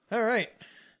All right.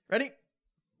 Ready?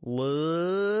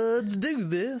 Let's do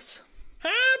this.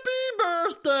 Happy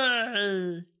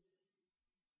birthday!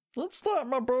 Let's start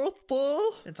my birthday.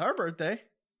 It's our birthday.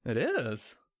 It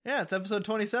is. Yeah, it's episode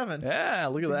 27. Yeah,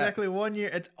 look It's at that. exactly 1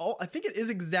 year. I think it is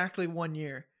exactly 1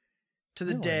 year to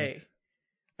the Really? day.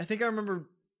 I think I remember.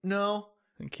 No,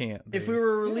 It can't be. if we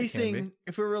were Yeah, it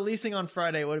can releasing on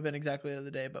Friday, it would have been exactly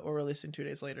the day. But we're releasing 2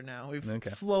 days later now. We've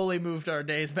Okay. slowly moved our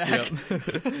days back.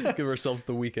 Yep. Give ourselves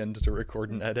the weekend to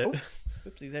record and edit. Oops.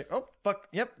 Oopsie there. Oh, fuck.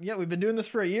 Yep. Yeah, we've been doing this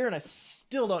for a year, and I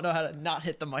still don't know how to not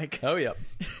hit the mic. Oh, yep.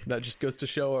 That just goes to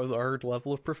show our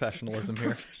level of professionalism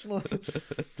here. Professionalism.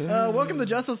 Welcome to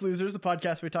Justice Losers, the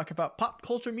podcast where we talk about pop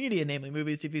culture media, namely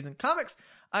movies, TVs, and comics.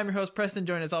 I'm your host, Preston,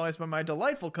 joined as always by my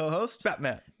delightful co-host,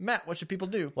 Batman. Matt. What should people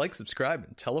do? Like, subscribe,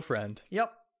 and tell a friend.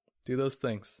 Yep. Do those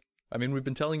things. I mean, we've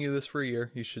been telling you this for a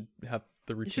year. You should have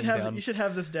the You routine should have down. you should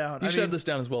have this down. You should have this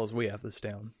down as well as we have this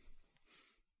down.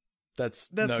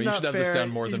 That's no, you not should have fair. this down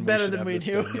more You're than better we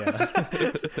should than have we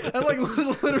this do. down. Yeah. I'm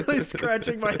like literally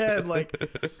scratching my head, like,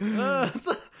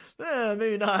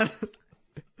 maybe not.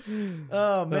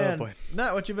 Oh man, boy.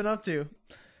 Matt, what you been up to?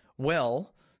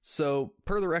 Well, so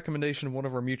per the recommendation of one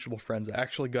of our mutual friends, I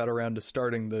actually got around to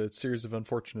starting the series of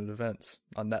unfortunate events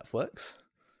on Netflix.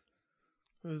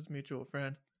 Who's mutual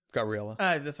friend? Gabriella.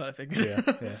 That's what I figured.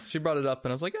 Yeah. She brought it up,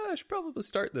 and I was like, I should probably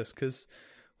start this because,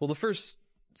 well, the first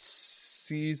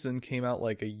season came out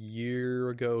like a year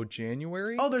ago,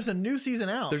 January. Oh, there's a new season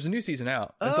out. There's a new season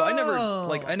out, and so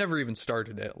I never even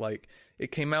started it. Like,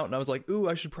 it came out, and I was like, ooh,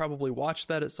 I should probably watch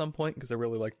that at some point because I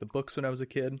really liked the books when I was a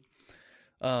kid.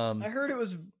 I heard it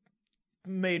was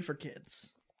made for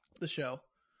kids. The show.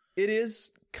 It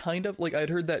is kind of like I'd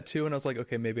heard that too, and I was like,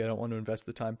 okay, maybe I don't want to invest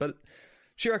the time, but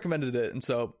she recommended it, and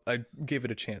so I gave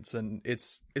it a chance, and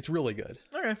it's really good.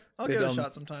 Okay, I'll give it a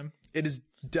shot sometime. It is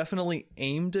definitely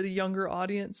aimed at a younger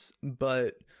audience,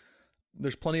 but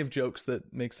there's plenty of jokes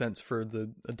that make sense for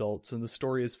the adults, and the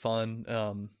story is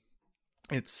fun.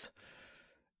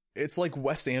 It's like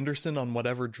Wes Anderson on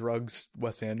whatever drugs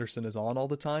Wes Anderson is on all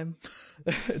the time.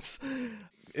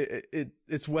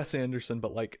 It's Wes Anderson,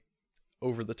 but like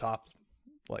over the top.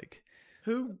 Like,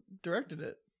 who directed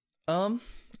it? I'm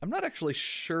not actually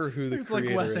sure who the It's creator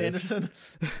like Wes is. Anderson.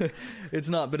 It's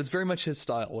not, but it's very much his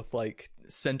style with like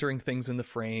centering things in the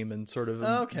frame and sort of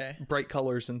Okay. bright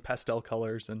colors and pastel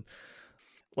colors, and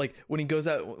like when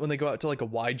they go out to like a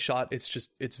wide shot,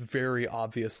 it's very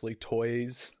obviously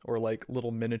toys or like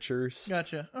little miniatures.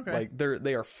 Gotcha. Okay. Like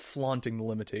they are flaunting the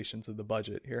limitations of the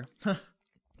budget here.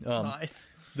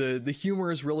 Nice. The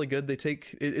humor is really good.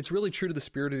 It's really true to the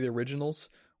spirit of the originals,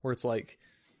 where it's like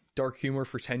dark humor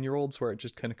for 10-year-olds, where it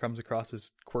just kind of comes across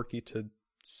as quirky to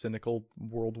cynical,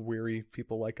 world-weary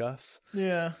people like us.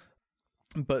 Yeah.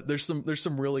 But there's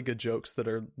some really good jokes that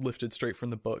are lifted straight from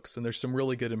the books, and there's some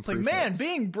really good It's like, improvements. man,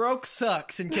 being broke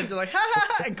sucks, and kids are like, ha ha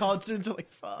ha, and college students are like,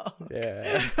 fuck.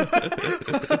 Yeah.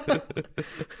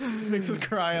 This makes us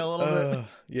cry a little bit.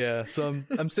 Yeah. So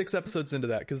I'm 6 episodes into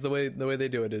that, because the way they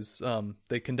do it is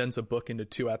they condense a book into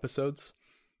 2 episodes,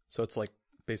 so it's like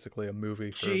basically a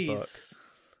movie for a book.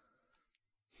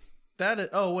 That is.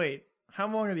 Oh wait, how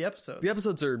long are the episodes? The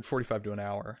episodes are 45 to an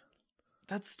hour.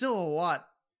 That's still a lot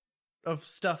of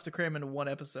stuff to cram into one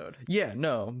episode. Yeah,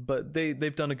 no, but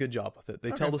they've done a good job with it.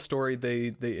 They tell the story.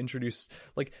 They introduce,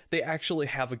 like, they actually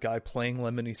have a guy playing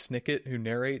Lemony Snicket who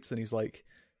narrates, and he's like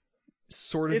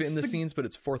sort of It's in the the- scenes, but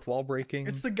it's fourth wall breaking.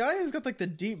 It's the guy who's got like the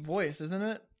deep voice, isn't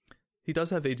it? He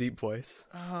does have a deep voice.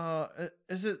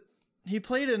 Is it? He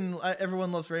played in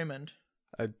Everyone Loves Raymond,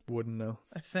 I wouldn't know.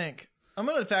 I think. I'm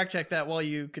gonna fact check that while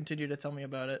you continue to tell me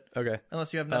about it. Okay.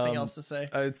 Unless you have nothing else to say.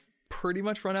 I've pretty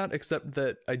much run out, except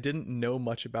that I didn't know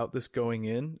much about this going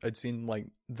in. I'd seen like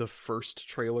the first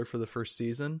trailer for the first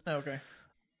season. Oh, okay.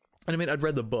 And I mean, I'd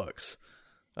read the books.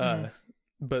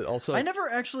 But also I never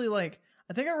actually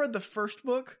I think I read the first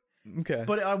book, okay.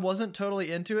 but I wasn't totally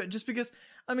into it just because,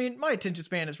 I mean, my attention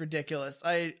span is ridiculous.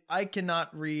 I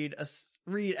cannot read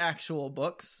actual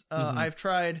books. I've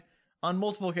tried on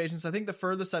multiple occasions. I think the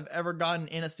furthest I've ever gotten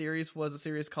in a series was a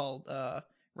series called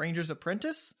Ranger's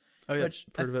Apprentice. Oh yeah, Which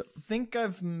part of it. I think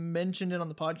I've mentioned it on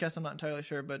the podcast. I'm not entirely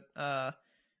sure, but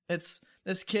it's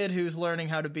this kid who's learning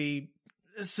how to be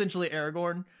essentially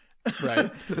Aragorn.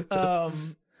 Right.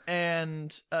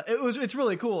 It's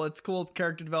really cool. It's cool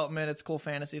character development. It's cool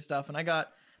fantasy stuff. And I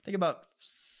think about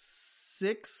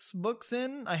 6 books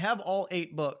in. I have all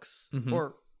 8 books,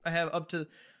 or I have up to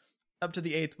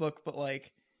the 8th book. But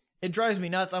like, it drives me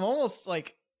nuts. I'm almost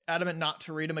like adamant not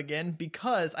to read them again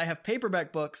because I have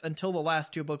paperback books until the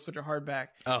last 2 books, which are hardback.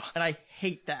 And I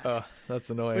hate that. Oh, that's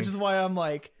annoying. Which is why I'm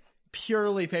like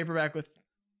purely paperback with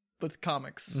with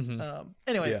comics. Mhm.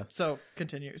 Anyway, Yeah. so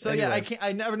continue. So Anyway. yeah,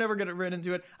 I never get right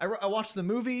into it. I watched the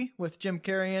movie with Jim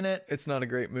Carrey in it. It's not a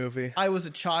great movie. I was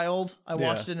a child. I Yeah.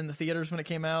 watched it in the theaters when it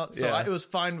came out, so Yeah. it was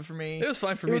fine for me. It was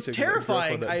fine for It me was too. 'cause I grew up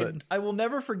terrifying. with it, but- I will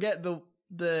never forget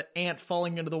the ant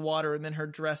falling into the water and then her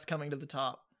dress coming to the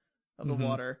top of the Mhm.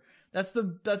 water. That's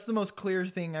the most clear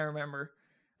thing I remember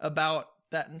about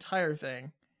that entire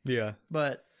thing. Yeah.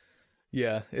 But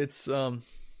Yeah, it's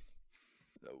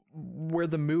where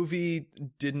the movie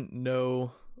didn't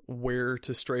know where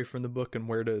to stray from the book and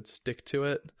where to stick to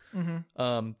it.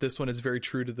 mhm. This one is very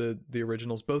true to the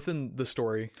originals, both in the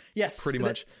story. Yes, Pretty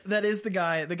much. That is the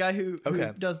guy who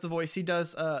Okay. does the voice. He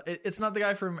does. It's not the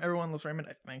guy from Everyone Loves Raymond,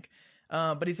 I think.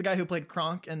 But he's the guy who played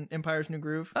Kronk in Empire's New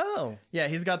Groove. Oh, Yeah,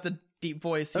 he's got the deep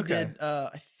voice. He Okay. did.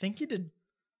 I think he did.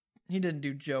 He didn't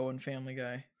do Joe in Family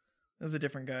Guy. That was a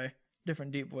different guy,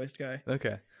 different deep voiced guy.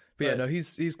 okay. But yeah, But- no,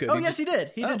 he's good. Oh He yes, just- he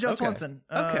did. He did Joe okay. Swanson.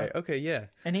 Okay, yeah.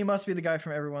 And he must be the guy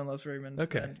from Everyone Loves Raymond.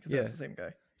 Okay, then, 'cause yeah. that's the same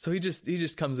guy. So he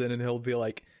just comes in and he'll be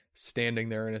like standing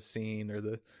there in a scene, or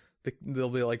they'll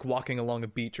be like walking along a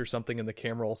beach or something, and the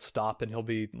camera will stop, and he'll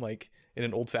be like in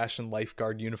an old fashioned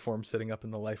lifeguard uniform sitting up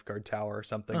in the lifeguard tower or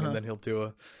something, Uh-huh. and then he'll do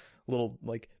a little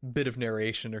like bit of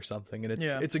narration or something, and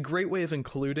Yeah. it's a great way of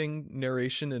including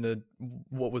narration in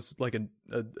what was like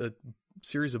a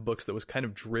series of books that was kind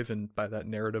of driven by that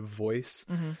narrative voice,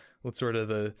 Mhm. with sort of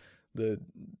the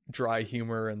dry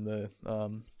humor and the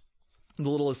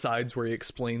little asides where he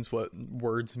explains what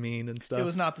words mean and stuff. It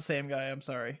was not the same guy. I'm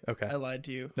sorry. Okay. I lied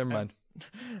to you. Never mind.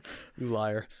 You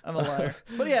liar. I'm a liar.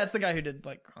 But yeah, it's the guy who did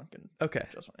like Kronk and Okay.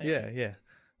 Joe Swanson. Yeah.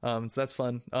 So that's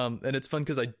fun. And it's fun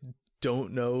because I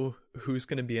don't know who's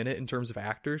going to be in it in terms of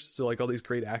actors. So like all these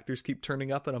great actors keep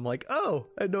turning up, and I'm like, oh,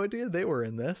 I had no idea they were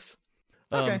in this.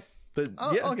 Okay. But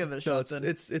I'll give it a shot it's, then.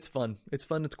 It's fun. It's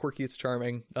fun. It's quirky. It's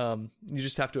charming. You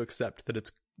just have to accept that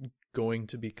it's going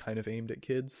to be kind of aimed at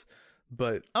kids.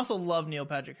 But I also love Neil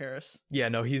Patrick Harris. yeah,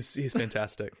 no, he's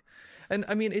fantastic. And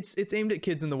I mean, it's aimed at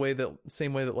kids in the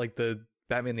same way that like the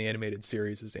Batman the Animated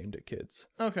Series is aimed at kids.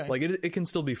 Okay. Like it can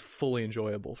still be fully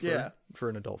enjoyable for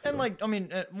an adult. And viewer. like, I mean,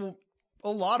 well,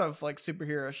 a lot of like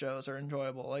superhero shows are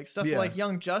enjoyable. Like stuff Yeah. like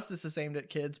Young Justice is aimed at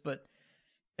kids, but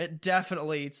it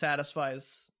definitely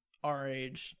satisfies our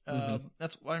age.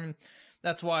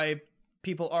 That's why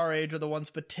people our age are the ones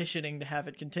petitioning to have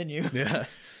it continue. yeah,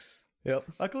 yep.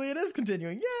 Luckily, it is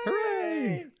continuing. Yay!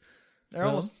 Hooray! They're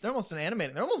Well- almost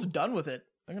animating. They're almost done with it.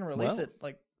 They're gonna release Well. it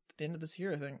like at the end of this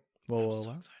year, I think. Well, I'm well, so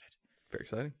well. excited. Very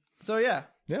exciting. So yeah,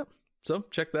 Yeah. So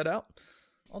check that out.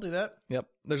 I'll do that. Yep.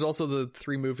 There's also the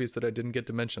 3 movies that I didn't get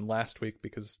to mention last week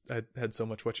because I had so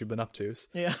much what you've been up to.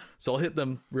 Yeah. So I'll hit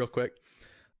them real quick.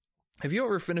 Have you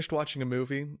ever finished watching a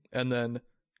movie and then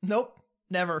Nope.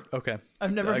 Never. okay?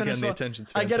 I've never Again, finished the one. attention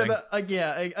span I get thing. about I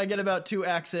get about 2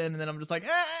 acts in, and then I'm just like,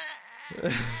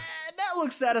 that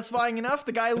looks satisfying enough.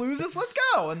 The guy loses. Let's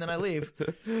go, and then I leave.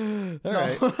 All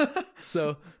right. No.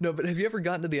 So no, but have you ever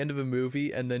gotten to the end of a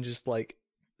movie and then just like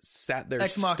sat there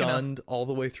Ex Machina. stunned all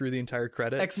the way through the entire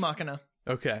credits? Ex Machina.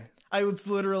 Okay. I was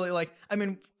literally like, I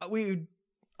mean, we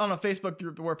on a Facebook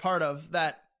group that we're part of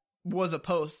that was a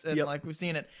post, and Yep. like we've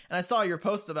seen it, and I saw your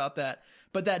post about that.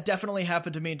 But that definitely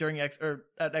happened to me during at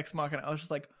Ex Machina. I was just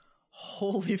like,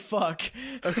 holy fuck.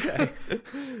 Okay.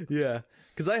 Yeah.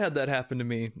 Because I had that happen to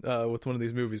me with one of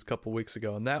these movies a couple weeks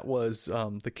ago, and that was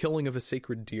The Killing of a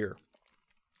Sacred Deer.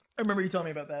 I remember you telling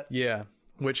me about that. Yeah.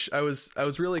 Which I was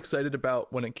really excited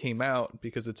about when it came out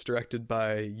because it's directed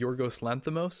by Yorgos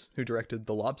Lanthimos, who directed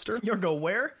The Lobster. Yorgo,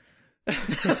 where?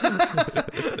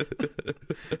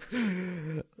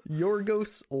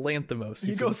 Yorgos Lanthimos. You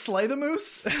He's go a- slay the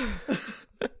moose?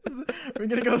 We're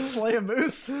gonna go slay a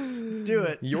moose? Let's do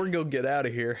it. Yorgo, get out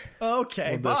of here.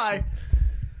 Okay, Well, this- bye.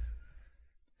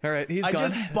 All right, he's I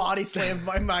gone. just body slammed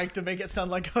my mic to make it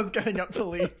sound like I was getting up to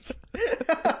leave.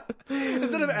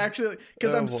 Instead of actually,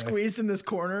 because Oh, I'm boy. squeezed in this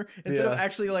corner, instead of Yeah.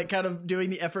 actually like kind of doing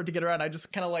the effort to get around, I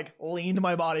just kind of like leaned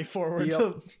my body forward Yep.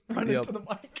 to run Yep. into the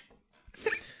mic.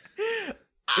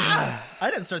 I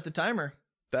didn't start the timer.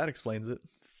 That explains it.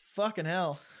 Fucking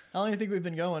hell. How long do you think we've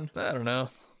been going? I don't know.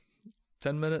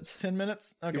 10 minutes, 10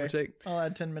 minutes? give or Okay. take. I'll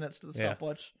add 10 minutes to the Yeah.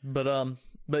 stopwatch.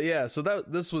 But yeah, so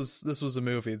this was a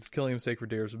movie. The Killing of Sacred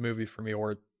Deer was a movie for me,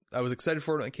 or I was excited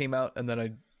for it when it came out, and then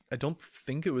I don't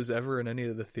think it was ever in any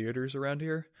of the theaters around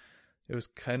here. It was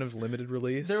kind of limited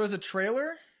release. There was a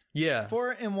trailer yeah.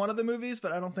 for it in one of the movies,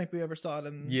 but I don't think we ever saw it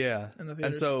in Yeah. in the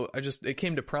And theaters. so it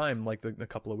came to Prime like a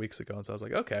couple of weeks ago, and so I was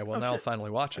like, okay, well Oh, now I'll shit.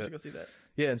 finally watch I should it. go see that.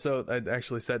 Yeah, and so I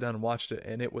actually sat down and watched it,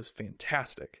 and it was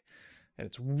fantastic. And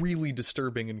it's really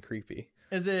disturbing and creepy.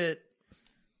 Is it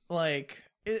like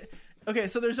Okay,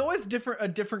 so there's always a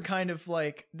different kind of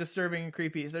like disturbing and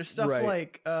creepy. There's stuff Right.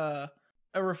 like a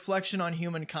reflection on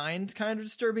humankind, kind of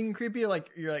disturbing and creepy. Like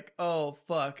you're like, oh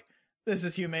fuck, this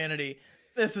is humanity.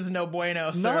 This is no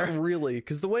bueno, sir. Not really,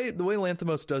 because the way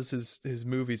Lanthimos does his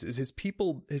movies is his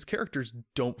characters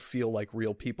don't feel like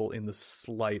real people in the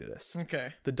slightest.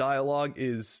 Okay. The dialogue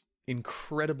is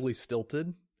incredibly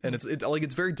stilted, and it's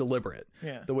very deliberate.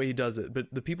 Yeah. The way he does it, but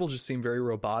the people just seem very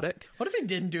robotic. What if he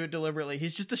didn't do it deliberately?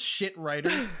 He's just a shit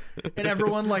writer, and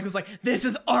everyone like was like, "This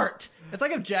is art." It's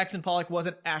like if Jackson Pollock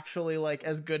wasn't actually like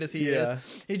as good as he is.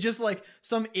 He's just like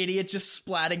some idiot just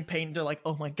splatting paint into like,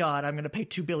 "Oh my god, I'm gonna pay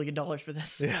 $2 billion for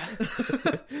this."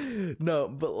 Yeah. No,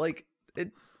 but like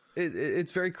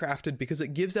it's very crafted because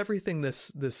it gives everything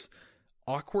this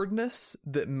awkwardness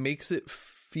that makes it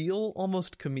feel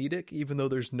almost comedic, even though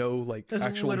there's no like This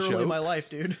actual is literally jokes. my life,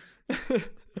 dude.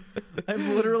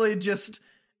 I'm literally just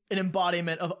an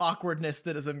embodiment of awkwardness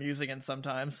that is amusing and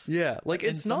sometimes. Yeah, like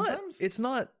And sometimes? it's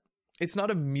not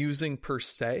amusing per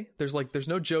se. There's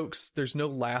no jokes, there's no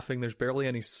laughing, there's barely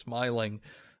any smiling.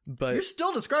 But You're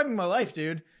still describing my life,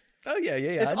 dude. oh yeah,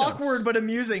 It's I know. awkward but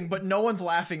amusing, but no one's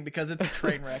laughing because it's a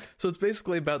train wreck. So it's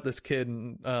basically about this kid,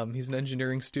 and he's an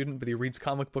engineering student, but he reads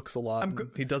comic books a lot. And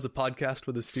he does a podcast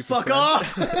with his stupid Fuck friend.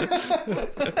 off!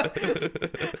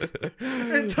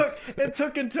 It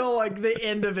took until like the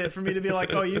end of it for me to be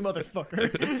like, "Oh, you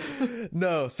motherfucker!"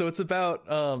 No, so it's about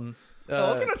I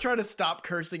was gonna try to stop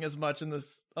cursing as much on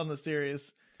the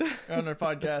series on our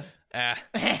podcast.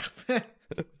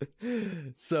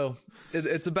 So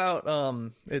it's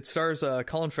about it stars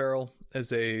Colin Farrell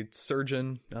as a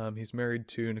surgeon. He's married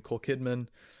to Nicole Kidman.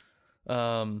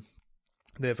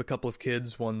 They have a couple of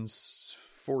kids. One's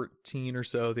 14 or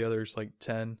so, the other's like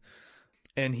 10.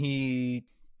 And he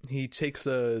takes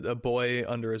a boy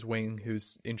under his wing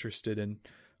who's interested in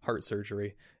heart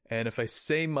surgery. And if I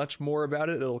say much more about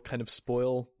it, it'll kind of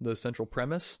spoil the central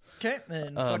premise. Okay,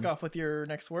 then fuck off with your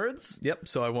next words. Yep.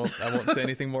 So I won't say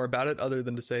anything more about it other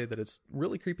than to say that it's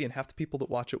really creepy, and half the people that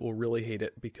watch it will really hate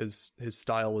it because his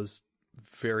style is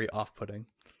very off-putting.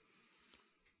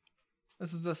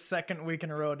 This is the second week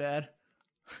in a row, Dad.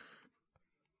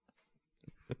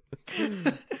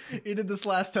 He did this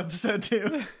last episode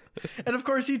too. And of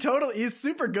course he's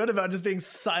super good about just being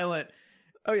silent.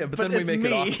 Oh yeah, but then we make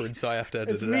it awkward, so I have to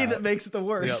edit It's it me out. that makes it the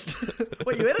worst.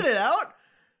 Wait, you edit it out?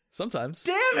 Sometimes.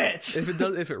 Damn it!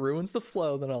 If it ruins the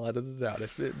flow, then I'll edit it out.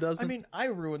 If it doesn't, I mean, I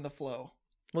ruin the flow.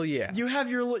 well, yeah. You have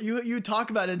you talk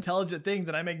about intelligent things,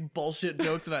 and I make bullshit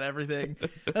jokes about everything.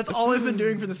 That's all I've been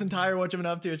doing for this entire What You've Been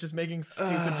Up To, is just making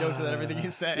stupid jokes about everything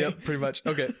you say. Yep, pretty much.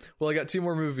 Okay. Well, I got 2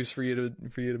 more movies for you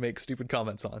to make stupid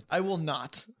comments on. I will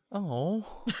not. Oh.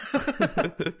 You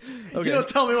Okay. don't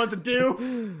tell me what to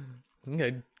do.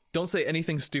 Okay. Don't say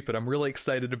anything stupid. I'm really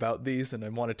excited about these, and I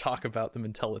want to talk about them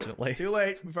intelligently. Too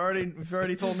late. We've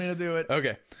already told me to do it.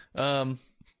 Okay.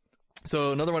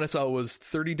 So another one I saw was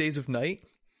 30 Days of Night.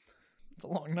 It's a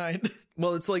long night.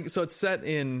 Well, it's it's set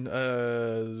in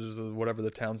whatever the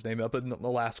town's name, up in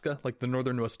Alaska, like the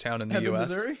northernmost town in the Heaven, U.S.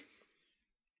 Missouri?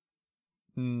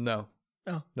 No.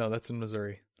 Oh. No, that's in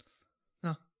Missouri.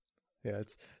 Oh. Yeah,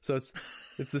 it's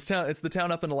this town. It's the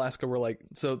town up in Alaska where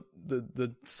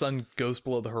the sun goes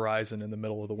below the horizon in the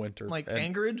middle of the winter. Like and,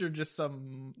 Anchorage or just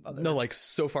some other? No, like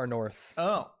so far north.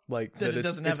 Oh. Like Then that it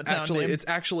doesn't have a town actually name. it's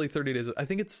actually 30 days. I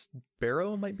think it's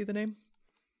Barrow might be the name.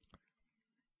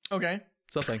 Okay.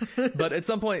 Something. But at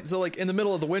some point, so like in the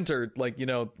middle of the winter, like,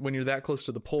 when you're that close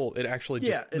to the pole, it actually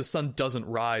just the sun doesn't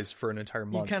rise for an entire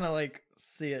month. You kind of like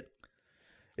see it.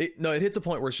 It hits a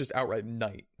point where it's just outright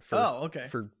night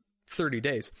for 30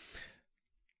 days.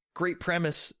 Great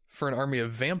premise for an army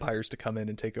of vampires to come in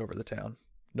and take over the town.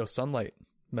 No sunlight,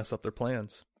 mess up their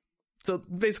plans. So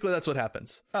basically that's what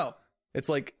happens. Oh. It's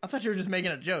like, I thought you were just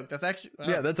making a joke. That's actually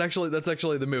yeah, that's actually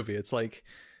the movie. It's like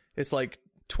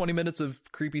 20 minutes of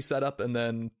creepy setup, and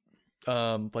then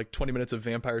 20 minutes of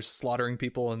vampires slaughtering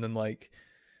people, and then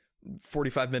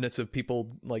 45 minutes of people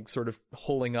sort of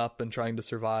holing up and trying to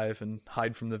survive and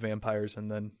hide from the vampires, and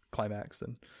then climax.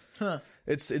 And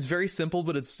it's very simple,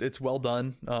 but it's well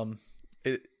done.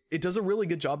 It does a really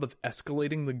good job of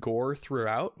escalating the gore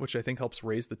throughout, which I think helps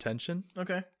raise the tension.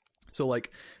 Okay. So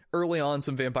early on,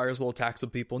 some vampires will attack some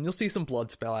people, and you'll see some blood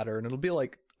splatter, and it'll be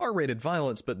R-rated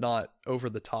violence, but not over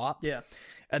the top. Yeah.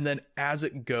 And then as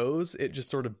it goes, it just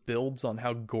sort of builds on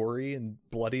how gory and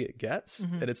bloody it gets.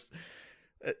 Mm-hmm.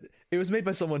 And it was made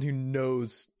by someone who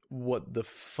knows what the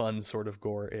fun sort of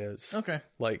gore is. Okay.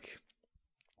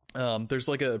 There's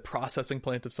a processing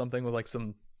plant of something with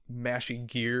some mashy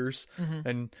gears. Mm-hmm.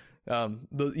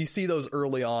 And you see those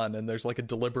early on, and there's a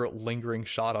deliberate lingering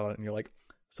shot on it, and you're like,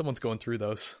 someone's going through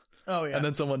those. Oh yeah. and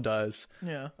then someone dies.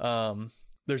 Yeah.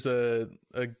 There's a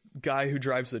guy who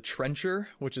drives a trencher,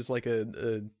 which is like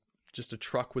just a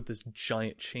truck with this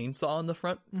giant chainsaw in the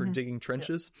front for digging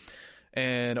trenches.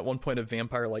 And at one point a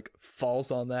vampire like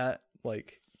falls on that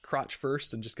like crotch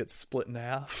first and just gets split in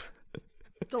half.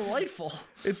 Delightful.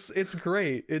 It's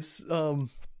great. It's over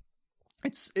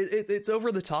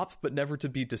the top, but never to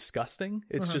be disgusting.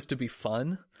 It's just to be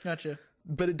fun. Gotcha.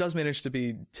 But it does manage to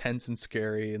be tense and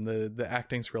scary, and the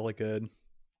acting's really good.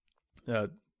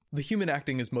 The human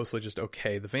acting is mostly just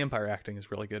okay. The vampire acting is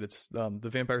really good. It's the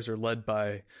vampires are led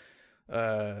by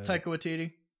Taika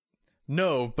Waititi.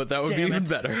 No, but that would be even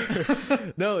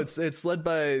better. No, it's led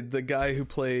by the guy who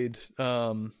played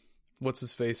what's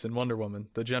his face in Wonder Woman,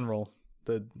 the general,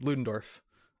 the Ludendorff.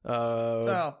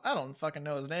 I don't fucking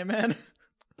know his name, man.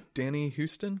 Danny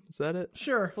Houston, is that it?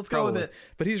 Sure, let's Probably. go with it.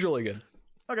 But he's really good.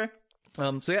 Okay.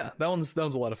 So yeah, that one's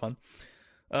a lot of fun.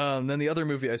 Then the other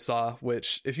movie I saw,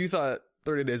 which if you thought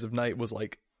 30 Days of Night was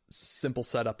like simple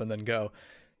setup and then go,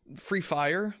 Free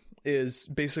Fire is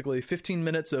basically 15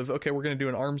 minutes of, okay, we're going to do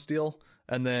an arms deal.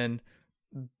 And then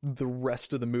the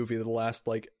rest of the movie, the last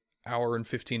like hour and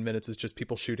 15 minutes is just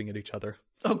people shooting at each other.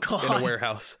 Oh God. In a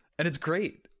warehouse. And it's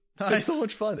great. Nice. It's so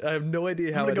much fun. I have no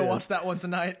idea how I'm it is. gonna go watch that one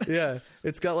tonight. Yeah.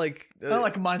 It's got like... I don't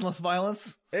like mindless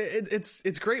violence.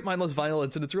 It's great mindless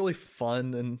violence, and it's really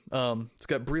fun. And it's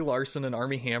got Brie Larson and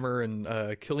Armie Hammer and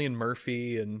Cillian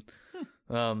Murphy. And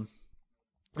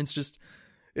it's just...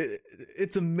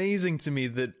 It's amazing to me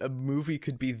that a movie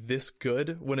could be this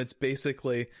good when it's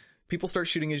basically people start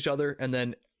shooting each other and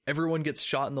then everyone gets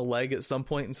shot in the leg at some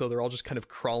point, and so they're all just kind of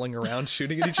crawling around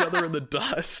shooting at each other in the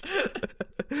dust.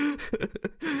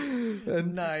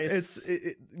 And nice.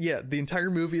 Yeah, the entire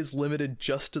movie is limited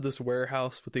just to this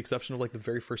warehouse with the exception of like the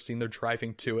very first scene they're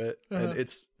driving to it. And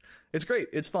it's great.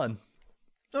 It's fun.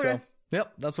 Okay. So,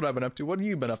 yep, that's what I've been up to. What have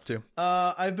you been up to?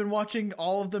 I've been watching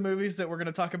all of the movies that we're going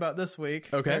to talk about this week.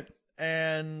 Okay.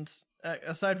 And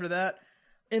aside from that,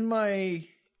 in my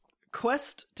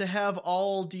quest to have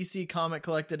all DC comic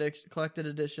collected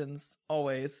editions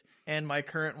always, and my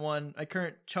current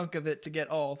chunk of it to get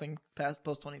all things past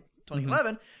post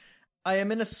 2011, I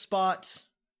am in a spot.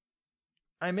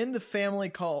 I'm in the family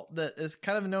cult that is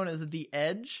kind of known as the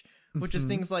Edge, which is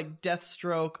things like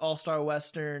Deathstroke, All-Star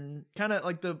Western, kind of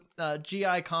like the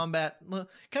GI Combat,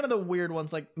 kind of the weird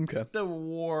ones, like the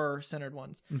war-centered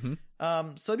ones.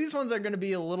 So these ones are going to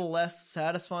be a little less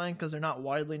satisfying because they're not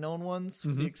widely known ones,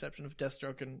 with the exception of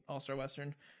Deathstroke and All-Star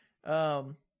Western.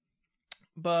 But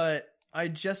I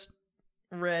just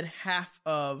read half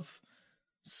of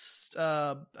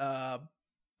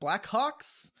Black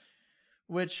Hawks,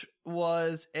 which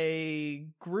was a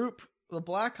group, the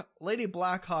Lady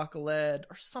Blackhawk led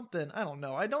or something. I don't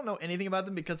know. I don't know anything about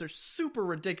them because they're super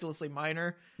ridiculously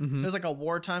minor. There's like a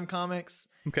wartime comics.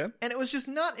 Okay. And it was just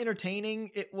not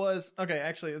entertaining. It was, okay,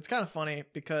 actually, it's kind of funny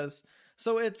because,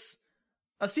 so it's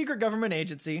a secret government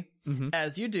agency,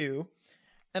 as you do,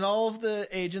 and all of the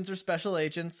agents are special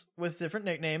agents with different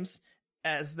nicknames,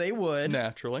 as they would.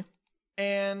 Naturally.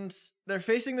 And they're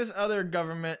facing this other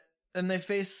government, and they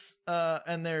face,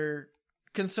 and they're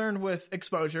concerned with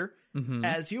exposure,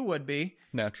 as you would be.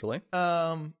 Naturally.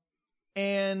 And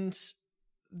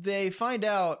they find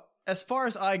out, as far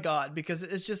as I got, because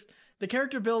it's just, the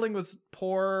character building was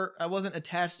poor. I wasn't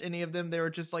attached to any of them. They were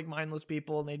just like mindless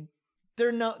people, and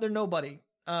they're nobody.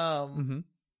 I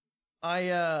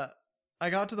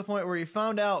got to the point where you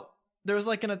found out there was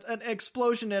like an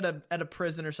explosion at a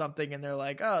prison or something, and they're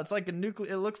like, oh, it's like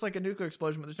it looks like a nuclear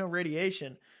explosion, but there's no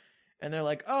radiation. And they're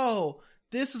like, oh,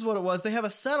 this is what it was. They have a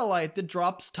satellite that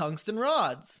drops tungsten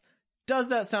rods. Does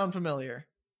that sound familiar?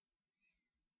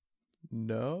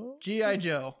 No. G.I.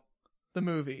 Joe, the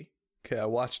movie. Okay, I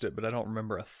watched it, but I don't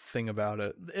remember a thing about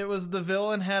it. It was the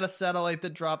villain had a satellite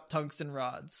that dropped tungsten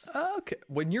rods. Okay,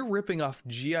 when you're ripping off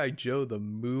G.I. Joe the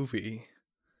movie...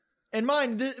 And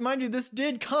mind you, this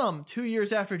did come 2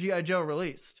 years after G.I. Joe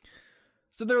released.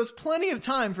 So there was plenty of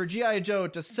time for G.I. Joe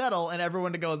to settle and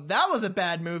everyone to go, that was a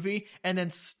bad movie, and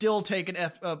then still take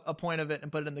a point of it and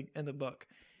put it in the book.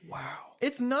 Wow.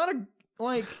 It's not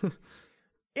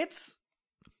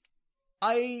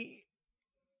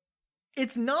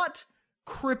it's not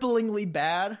cripplingly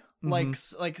bad like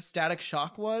Static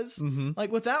Shock was.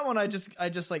 Like with that one, I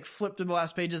just like flipped through the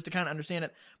last pages to kind of understand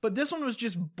it. But this one was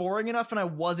just boring enough, and I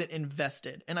wasn't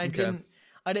invested, and I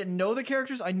I didn't know the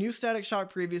characters. I knew Static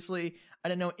Shock previously. I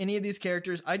didn't know any of these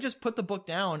characters. I just put the book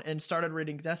down and started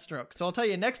reading Deathstroke. So I'll tell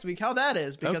you next week how that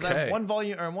is, because I'm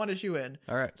one issue in.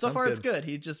 All right. So far, it's good.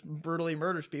 He just brutally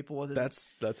murders people with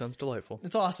his... That sounds delightful.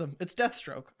 It's awesome. It's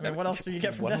Deathstroke. I mean, what else do you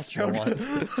get from Deathstroke?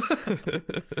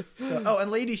 And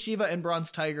Lady Shiva and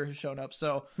Bronze Tiger has shown up.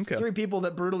 So 3 people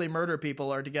that brutally murder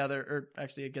people are together, or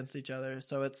actually against each other.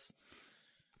 So it's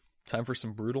time for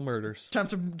some brutal murders. Time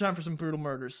for some brutal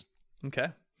murders. Okay.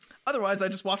 Otherwise, I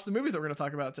just watched the movies that we're going to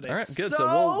talk about today. All right, good.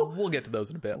 So we'll get to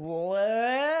those in a bit.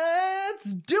 Let's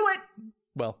do it.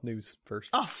 Well, news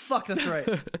first. Oh fuck, that's right.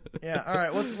 Yeah. All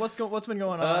right. What's been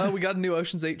going on? We got a new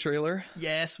Ocean's 8 trailer.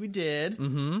 Yes, we did.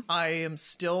 Mm-hmm. I am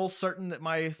still certain that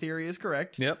my theory is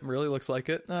correct. Yep, really looks like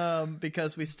it.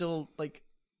 Because we still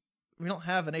we don't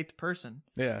have an 8th person.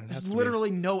 Yeah, there's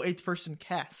literally no 8th person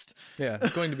cast. Yeah,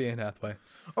 it's going to be Anne Hathaway.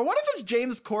 Or what if it's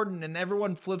James Corden and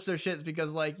everyone flips their shit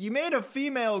because you made a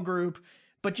female group,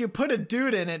 but you put a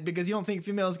dude in it because you don't think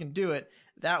females can do it?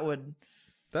 That wouldn't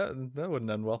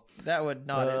end well. That would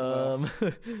not end well.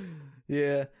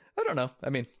 Yeah, I don't know. I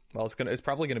mean, it's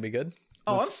probably gonna be good.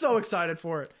 Oh, I'm so excited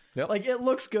for it. Yep. It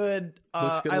looks good.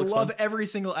 I love fun. Every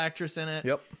single actress in it.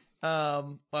 Yep.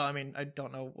 Well, I mean, I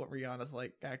don't know what Rihanna's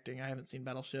acting. I haven't seen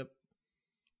Battleship.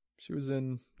 She was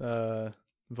in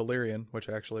Valerian, which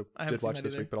I actually did watch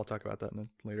this week, but I'll talk about that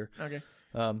later. Okay.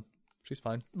 She's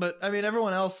fine. But I mean,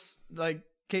 everyone else,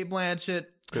 Cate Blanchett,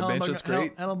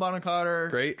 great. Helen Bonham Carter,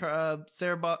 great.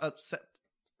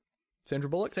 Sandra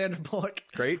Bullock,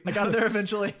 great. I got it there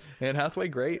eventually. Anne Hathaway,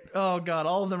 great. Oh god,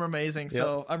 all of them are amazing. Yep.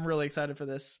 So I'm really excited for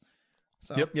this.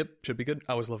 So. Yep, should be good.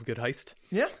 I always love a good heist.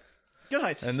 Yeah, good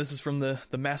heist. And this is from the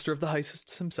master of the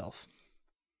heists himself.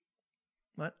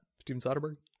 What? Steven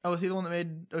Soderbergh. Oh, is he the one that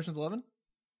made Ocean's 11?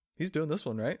 He's doing this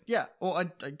one, right? Yeah. Well,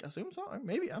 I assume so.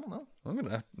 Maybe, I don't know.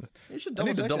 You should. I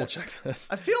need to double check this.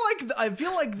 I feel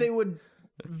like they would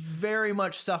very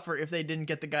much suffer if they didn't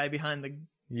get the guy behind the.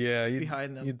 Yeah,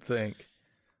 behind them. You'd think.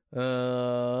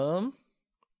 No,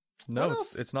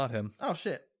 it's not him. Oh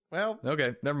shit. Well.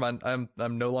 Okay, never mind.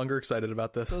 I'm no longer excited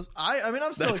about this. I mean,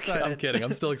 I'm still excited. I'm kidding.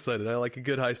 I'm still excited. I like a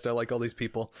good heist. I like all these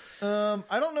people.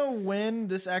 I don't know when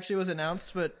this actually was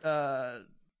announced, but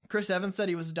Chris Evans said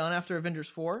he was done after Avengers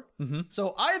 4. Mm-hmm.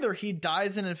 So either he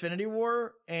dies in Infinity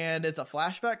War and it's a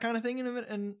flashback kind of thing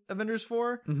in Avengers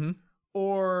 4, mm-hmm.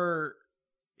 or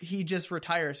he just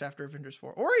retires after Avengers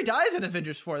 4, or he dies in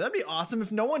Avengers 4. That'd be awesome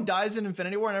if no one dies in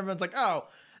Infinity War and everyone's like, oh,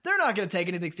 they're not going to take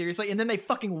anything seriously, and then they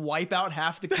fucking wipe out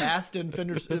half the cast in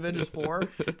Avengers 4.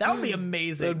 That would be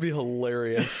amazing. That'd be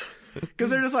hilarious. Because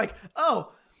they're just like,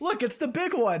 oh, look, it's the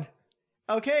big one.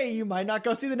 Okay, you might not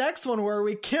go see the next one where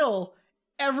we kill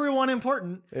everyone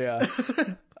important. Yeah.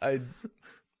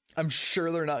 I'm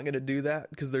sure they're not going to do that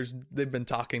because they've been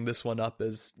talking this one up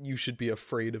as you should be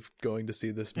afraid of going to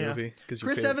see this movie because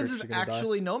Chris Evans is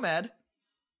actually Nomad.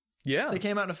 Yeah, they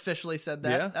came out and officially said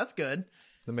that. Yeah. That's good.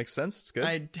 That makes sense. It's good.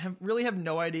 I really have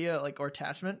no idea or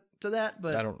attachment to that,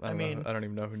 but I don't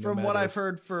even know who. From Nomad what is. I've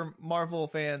heard from Marvel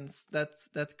fans, that's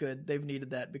good. They've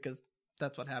needed that because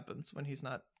that's what happens when he's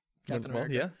not Captain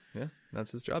America. Yeah,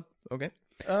 that's his job. Okay.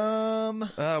 We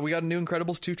got a new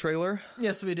Incredibles 2 trailer.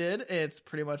 Yes, we did. It's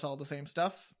pretty much all the same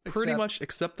stuff. Pretty much,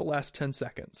 except the last 10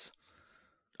 seconds.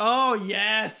 Oh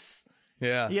yes.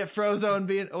 Yeah. You get Frozone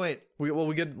being. Oh wait.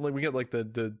 We get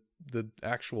the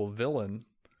actual villain.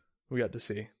 We got to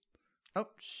see. Oh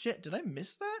shit! Did I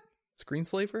miss that?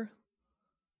 Screenslaver?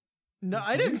 No,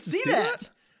 I didn't see that.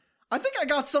 I think I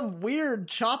got some weird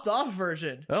chopped off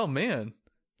version. Oh man.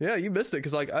 Yeah, you missed it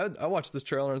because I watched this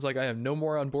trailer and I was like, I am no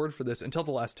more on board for this until the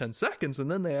last 10 seconds, and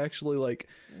then they actually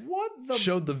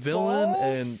showed the villain,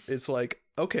 and it's like,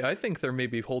 okay, I think they're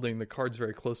maybe holding the cards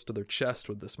very close to their chest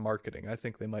with this marketing. I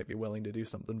think they might be willing to do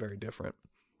something very different.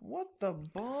 What the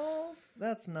balls?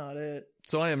 That's not it.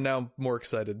 So I am now more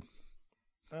excited.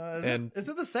 Is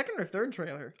it the second or third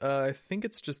trailer? I think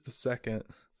it's just the second.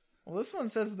 Well, this one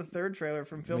says the third trailer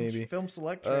from Film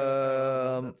Select.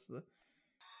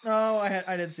 Oh,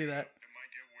 I didn't see that.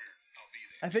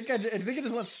 I think it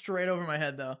just went straight over my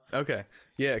head though. Okay,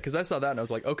 yeah, because I saw that and I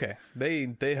was like, okay,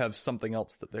 they have something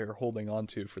else that they're holding on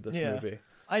to for this movie.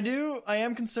 I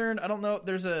am concerned. I don't know.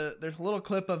 There's a little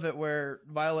clip of it where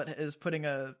Violet is putting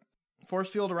a force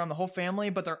field around the whole family,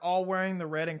 but they're all wearing the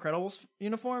red Incredibles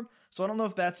uniform. So I don't know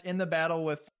if that's in the battle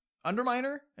with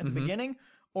Underminer at the beginning,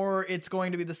 or it's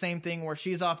going to be the same thing where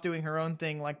she's off doing her own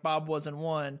thing like Bob was in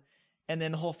 1. And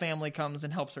then the whole family comes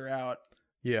and helps her out.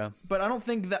 Yeah. But I don't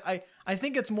think that I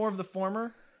think it's more of the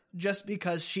former just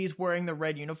because she's wearing the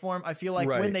red uniform. I feel like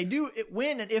when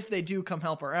and if they do come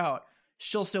help her out,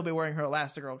 she'll still be wearing her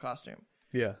Elastigirl costume.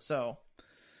 Yeah. So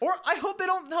Or I hope they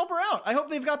don't help her out. I hope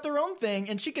they've got their own thing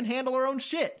and she can handle her own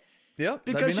shit. Yeah,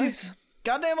 because that'd be she's nice.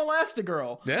 goddamn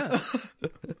Elastigirl. Yeah.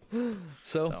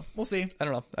 So we'll see. I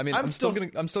don't know. I mean, I'm still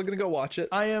gonna go watch it.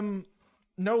 I am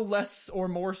no less or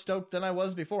more stoked than I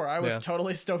was before. I was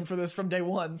totally stoked for this from day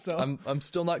one. So I'm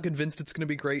still not convinced it's gonna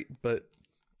be great, but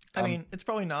I mean, it's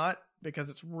probably not because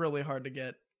it's really hard to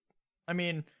get. I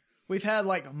mean, we've had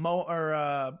like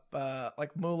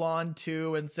like Mulan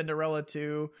 2 and Cinderella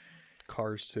 2,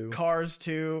 Cars 2.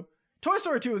 Toy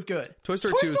Story 2 is good. Toy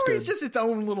Story 2 is Story good. is just its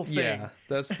own little thing. Yeah,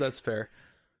 that's fair.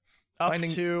 Up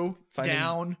 2,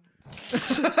 down.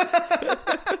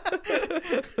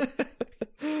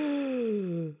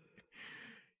 I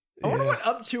wonder what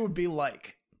Up 2 would be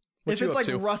like. What if you it's up like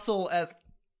to? Russell as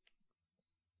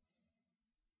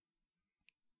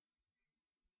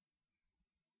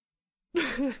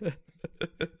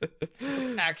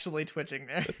actually twitching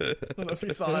there. I don't know if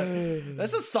you saw it.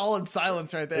 That's just solid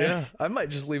silence right there. Yeah, I might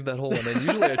just leave that whole one in.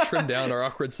 Usually I trim down our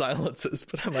awkward silences,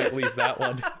 but I might leave that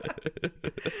one.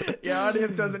 Yeah,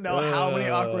 audience doesn't know how many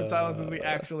awkward silences we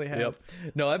actually have. Yep.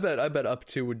 No, I bet Up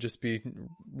 2 would just be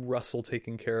Russell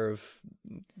taking care of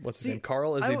what's his name,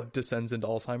 Carl, as he descends into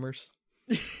Alzheimer's.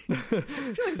 I feel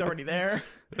like he's already there.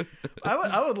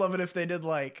 I would love it if they did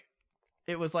like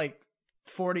it was like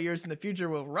 40 years in the future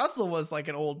where Russell was like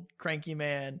an old cranky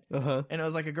man, and it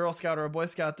was like a Girl Scout or a Boy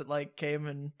Scout that like came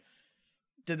and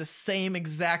did the same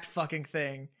exact fucking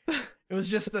thing. It was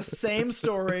just the same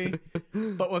story,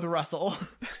 but with Russell.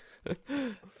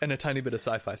 And a tiny bit of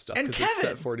sci-fi stuff. And It's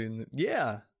set 40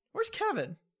 yeah. Where's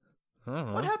Kevin? I don't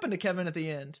know. What happened to Kevin at the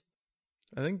end?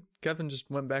 I think Kevin just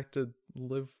went back to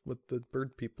live with the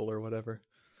bird people or whatever.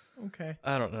 Okay.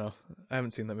 I don't know. I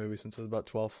haven't seen that movie since I was about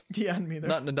 12. Yeah, me either.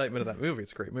 Not an indictment of that movie.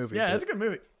 It's a great movie. Yeah, it's a good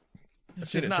movie. I've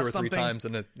seen it 2 or 3 times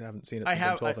and I haven't seen it since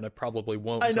I'm 12, and I probably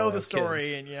won't. I know until the story,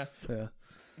 kids. and yeah.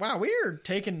 Wow, we're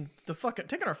taking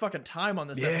our fucking time on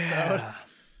this episode.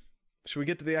 Should we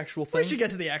get to the actual thing? We should get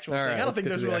to the actual thing. Right, I don't let's think get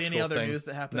there's to the really any actual other thing. news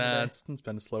that happened Nah, today. it's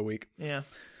been a slow week. Yeah.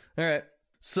 All right.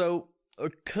 So a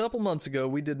couple months ago,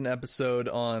 we did an episode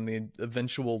on the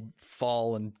eventual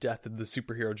fall and death of the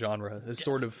superhero genre as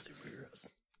sort of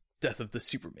death of the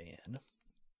Superman.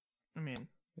 I mean,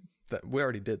 that we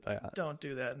already did that. Don't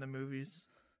do that in the movies.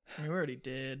 I mean, we already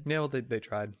did. Yeah, well, they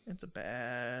tried. It's a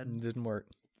bad. It didn't work.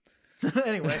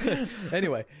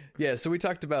 Anyway, yeah. So we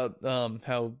talked about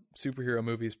how superhero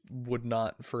movies would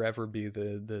not forever be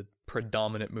the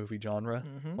predominant movie genre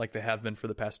like they have been for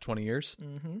the past 20 years.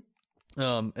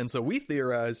 And so we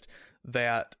theorized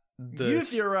that you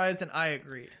theorized and I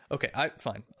agreed. Okay,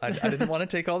 fine. I didn't want to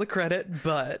take all the credit,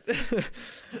 but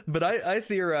I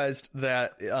theorized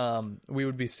that we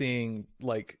would be seeing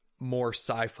like more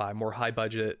sci-fi, more high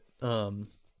budget, and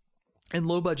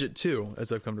low budget too,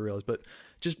 as I've come to realize. But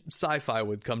just sci-fi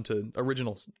would come to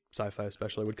original sci-fi,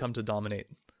 especially would come to dominate,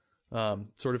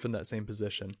 sort of in that same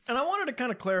position. And I wanted to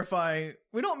kind of clarify: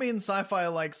 we don't mean sci-fi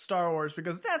like Star Wars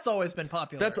because that's always been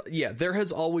popular. There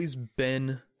has always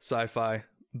been sci-fi,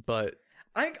 but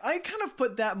I kind of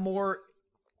put that more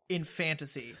in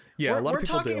fantasy. Yeah, a lot we're of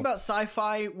people talking do. about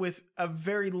sci-fi with a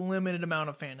very limited amount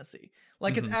of fantasy.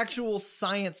 Like it's actual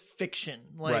science fiction.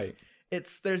 Like Right.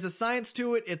 there's a science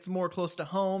to it. It's more close to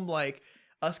home, like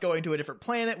us going to a different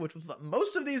planet, which was what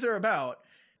most of these are about.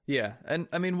 Yeah, and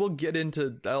I mean, we'll get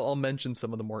into. I'll mention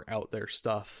some of the more out there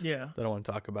stuff. Yeah. That I want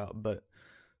to talk about, but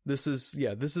this is.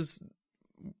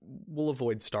 We'll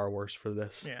avoid Star Wars for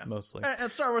this. Yeah. Mostly.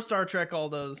 And Star Wars, Star Trek, all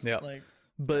those. Yeah. Like,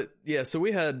 But yeah, so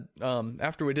we had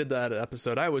after we did that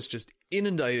episode, I was just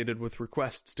inundated with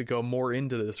requests to go more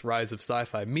into this rise of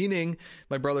sci-fi. Meaning,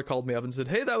 my brother called me up and said,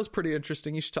 "Hey, that was pretty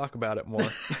interesting. You should talk about it more."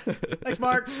 Thanks,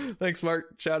 Mark. Thanks,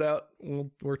 Mark. Shout out.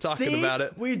 We're talking about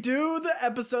it. We do the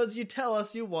episodes you tell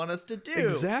us you want us to do.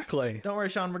 Exactly. Don't worry,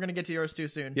 Sean. We're gonna get to yours too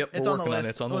soon. Yep, it's we're on the working on list. it.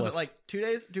 It's on the Was list. it like 2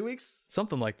 days, 2 weeks,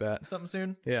 Something like that. something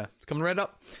soon? Yeah, it's coming right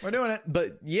up. We're doing it.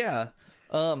 But yeah,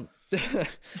 so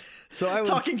I was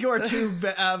Talking to our two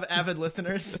avid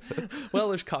listeners. Well,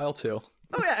 there's Kyle too.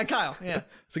 Oh yeah, and Kyle. Yeah.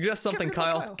 Suggest something, rid of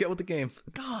Kyle. Kyle. Get with the game.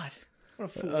 God, what a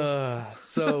fool.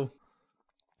 So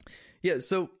yeah,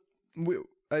 so you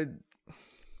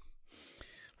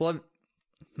were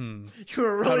really how do I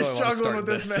wanna struggling start with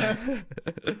this, man.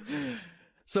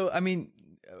 So I mean,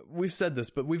 we've said this,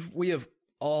 but we have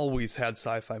always had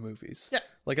sci-fi movies. Yeah.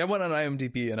 Like I went on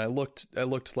IMDb and I looked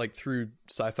like through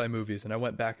sci-fi movies and I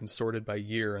went back and sorted by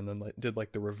year and then did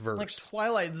like the reverse. Like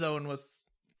Twilight Zone was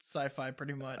sci-fi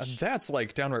pretty much. And that's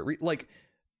like downright like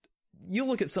you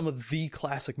look at some of the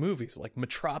classic movies like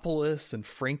Metropolis and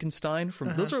Frankenstein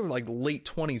from those are like late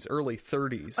 20s, early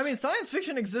 30s. I mean, science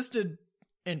fiction existed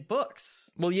in books.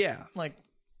 well, yeah. Like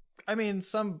I mean,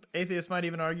 some atheists might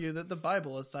even argue that the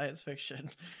Bible is science fiction.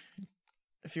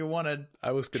 If you want to,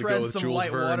 I was going to go with Jules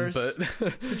Verne, waters, but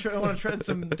if you want to tread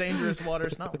some dangerous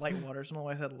waters, not light waters. I don't know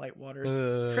why I said light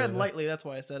waters. Tread lightly. That's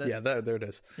why I said it. Yeah, there it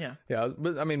is. Yeah.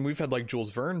 But I mean, we've had like Jules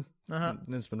Verne. Uh-huh.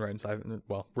 It's been writing sci-fi.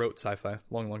 Well, wrote sci-fi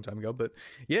long time ago. But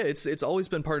yeah, it's always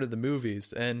been part of the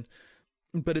movies,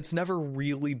 but it's never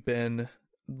really been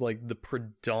like the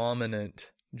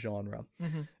predominant genre.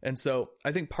 Mm-hmm. And so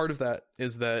I think part of that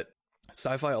is that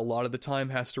sci-fi a lot of the time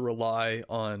has to rely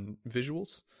on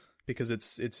visuals, because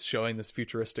it's showing this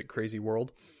futuristic crazy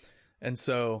world. And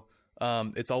so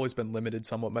it's always been limited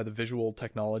somewhat by the visual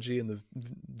technology and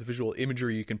the visual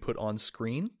imagery you can put on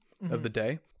screen of the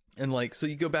day. And like, so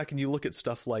you go back and you look at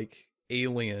stuff like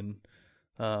Alien,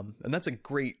 and that's a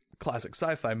great classic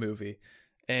sci-fi movie,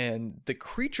 and the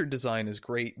creature design is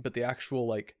great, but the actual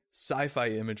like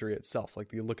sci-fi imagery itself,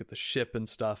 like you look at the ship and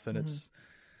stuff, and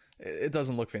it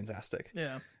doesn't look fantastic.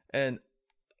 Yeah. And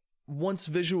once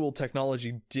visual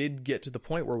technology did get to the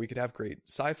point where we could have great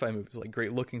sci-fi movies, like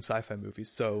great looking sci-fi movies,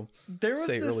 so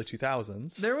early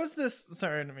 2000s. There was this,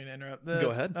 sorry, I didn't mean to interrupt.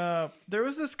 Go ahead. There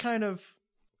was this kind of,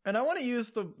 and I want to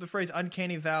use the phrase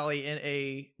uncanny valley in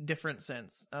a different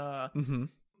sense.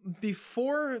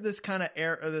 Before this kind of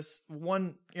era, this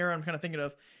one era I'm kind of thinking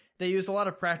of, they used a lot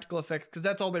of practical effects because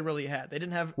that's all they really had. They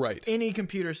didn't have any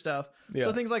computer stuff. Yeah.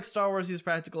 So things like Star Wars used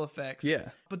practical effects. Yeah.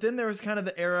 But then there was kind of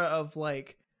the era of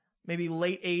like maybe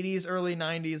late 80s, early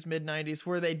 90s, mid 90s,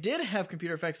 where they did have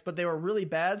computer effects, but they were really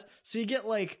bad. So you get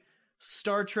like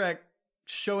Star Trek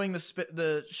showing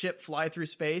the ship fly through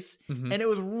space, and it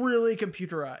was really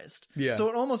computerized. Yeah. So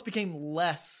it almost became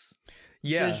less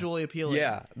visually appealing.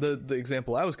 Yeah. The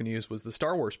example I was going to use was the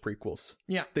Star Wars prequels.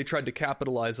 Yeah. They tried to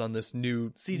capitalize on this new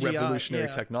CGI,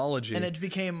 revolutionary technology. And it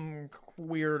became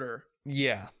weirder.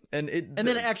 Yeah. And then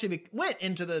it actually went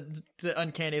into the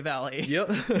Uncanny Valley. Yep.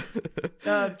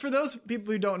 For those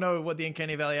people who don't know what the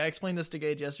Uncanny Valley, I explained this to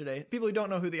Gage yesterday. People who don't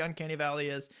know who the Uncanny Valley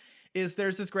is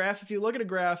there's this graph. If you look at a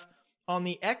graph, on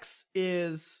the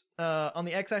x-axis,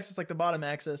 like the bottom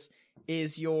axis,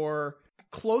 is your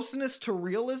closeness to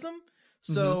realism.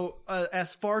 So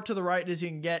as far to the right as you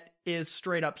can get is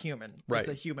straight up human. Right. It's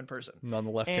a human person. And on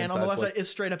the left and on the left side is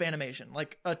straight up animation,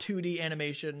 like a 2D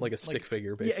animation, like a stick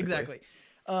figure, basically. Yeah, exactly.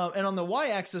 And on the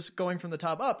y-axis, going from the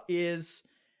top up, is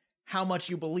how much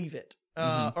you believe it,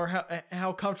 or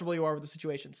how comfortable you are with the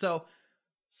situation. So,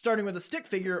 starting with a stick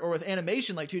figure or with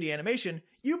animation, like 2D animation,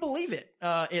 you believe it.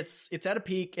 It's at a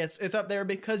peak. It's up there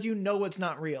because you know it's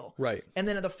not real. Right. And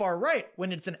then at the far right,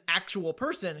 when it's an actual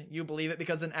person, you believe it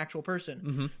because it's an actual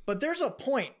person. But there's a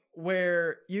point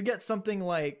where you get something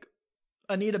like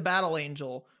Anita Battle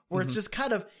Angel, where it's just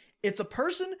kind of, it's a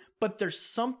person, but there's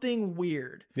something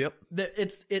weird. Yep. That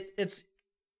it's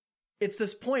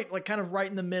this point, like kind of right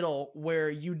in the middle, where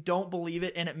you don't believe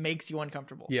it and it makes you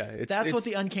uncomfortable. Yeah, that's what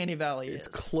the Uncanny Valley is. It's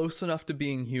close enough to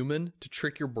being human to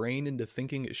trick your brain into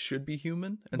thinking it should be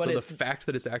human, and but so the fact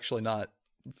that it's actually not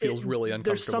feels really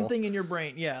uncomfortable. There's something in your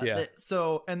brain, yeah.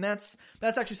 And that's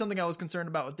actually something I was concerned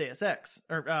about with Deus Ex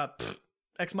or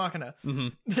Ex Machina.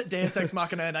 Deus Ex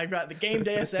Machina, and I got the game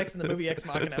Deus Ex and the movie Ex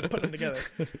Machina, put them together.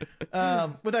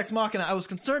 With Ex Machina, I was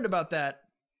concerned about that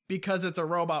because it's a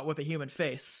robot with a human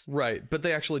face. Right, but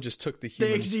they actually just took the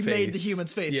human's face. They actually made the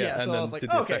human's face, yeah. And so then I was like,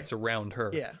 did the effects around her.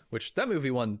 Yeah. Which, that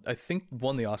movie won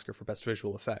the Oscar for Best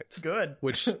Visual Effects. Good.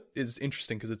 Which is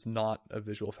interesting because it's not a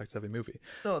visual effects heavy movie.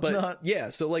 No, it's not. Yeah,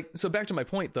 so back to my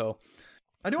point though.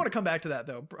 I do want to come back to that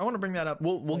though. I want to bring that up.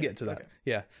 We'll get to that. Okay.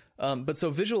 Yeah. But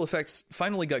so visual effects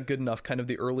finally got good enough kind of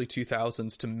the early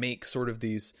 2000s to make sort of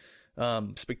these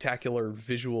spectacular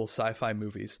visual sci-fi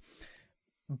movies.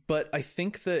 But I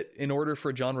think that in order for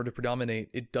a genre to predominate,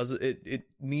 it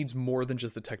needs more than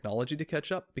just the technology to catch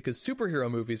up, because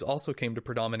superhero movies also came to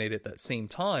predominate at that same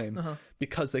time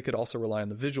because they could also rely on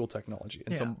the visual technology.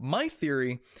 And so my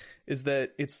theory is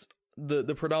that it's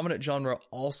the predominant genre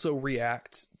also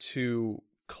reacts to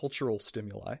cultural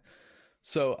stimuli.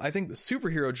 So I think the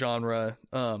superhero genre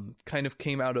kind of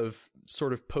came out of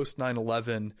sort of post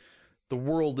 9/11. The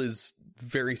world is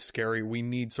very scary. We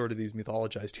need sort of these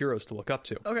mythologized heroes to look up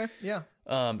to. Okay, yeah.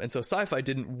 And so sci-fi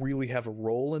didn't really have a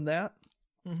role in that.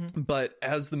 But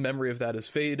as the memory of that has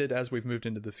faded, as we've moved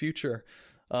into the future,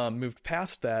 moved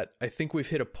past that, I think we've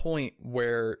hit a point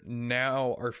where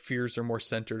now our fears are more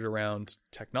centered around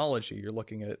technology. You're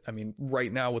looking at,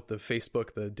 right now with the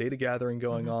Facebook, the data gathering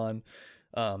going on,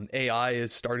 AI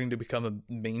is starting to become a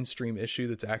mainstream issue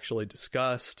that's actually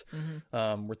discussed.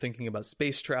 We're thinking about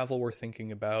space travel. We're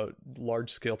thinking about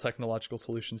large-scale technological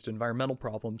solutions to environmental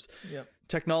problems.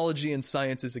 Technology and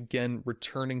science is again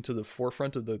returning to the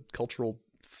forefront of the cultural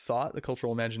thought, the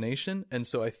cultural imagination. And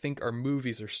so I think our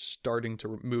movies are starting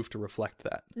to move to reflect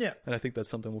that. Yeah. And I think that's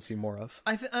something we'll see more of.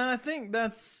 I think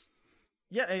that's,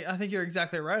 yeah, I think you're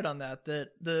exactly right on that, that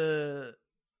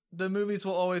the movies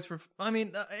will always,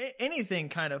 anything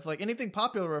kind of, like, anything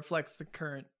popular reflects the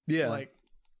current, like,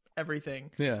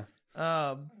 everything. Yeah.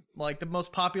 Like the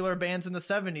most popular bands in the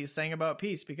 70s sang about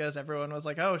peace because everyone was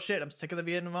like, oh shit, I'm sick of the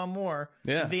Vietnam War.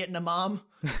 Yeah. Vietnam.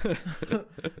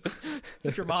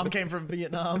 If your mom came from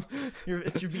Vietnam,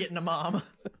 it's your Vietnam mom.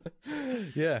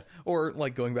 Yeah. Or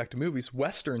like going back to movies,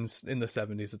 Westerns in the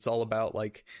 70s, it's all about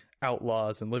like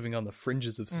outlaws and living on the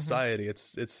fringes of society.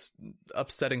 It's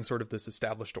upsetting sort of this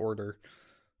established order,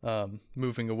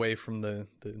 moving away from the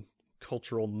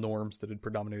cultural norms that had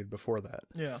predominated before that.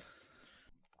 Yeah.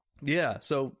 Yeah,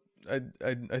 so I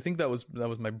think that was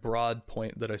my broad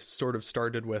point that I sort of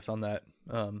started with on that,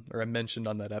 or I mentioned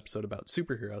on that episode about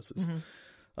superheroes, is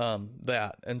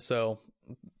that. And so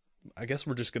I guess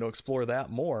we're just going to explore that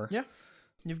more. Yeah.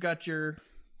 You've got your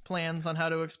plans on how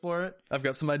to explore it? I've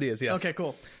got some ideas, yes. Okay,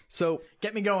 cool. So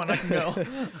get me going, I can go.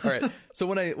 All right. So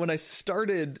when I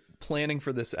started planning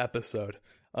for this episode,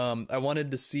 I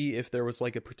wanted to see if there was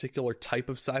like a particular type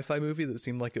of sci-fi movie that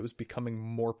seemed like it was becoming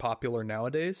more popular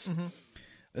nowadays.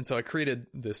 And so I created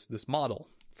this model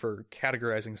for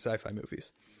categorizing sci-fi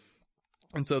movies.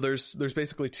 And so there's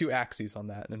basically two axes on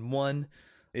that. And one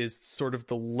is sort of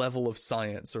the level of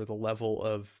science or the level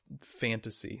of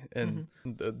fantasy and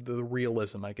the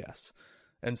realism, I guess.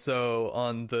 And so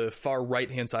on the far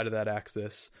right-hand side of that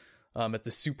axis, at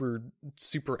the super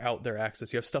out there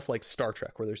axis, you have stuff like Star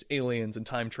Trek, where there's aliens and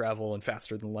time travel and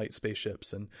faster than light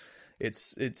spaceships, and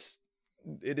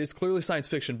it is clearly science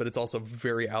fiction, but it's also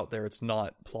very out there. It's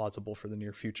not plausible for the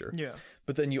near future. Yeah.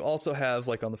 But then you also have,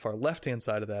 like, on the far left-hand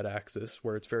side of that axis,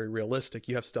 where it's very realistic,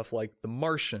 you have stuff like The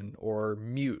Martian or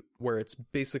Mute, where it's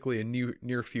basically a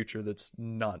near future that's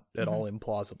not at all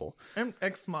implausible. And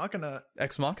Ex Machina.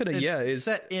 Ex Machina, is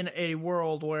set in a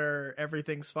world where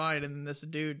everything's fine and this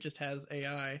dude just has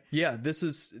AI. Yeah, that's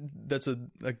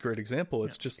a great example.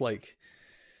 It's just like,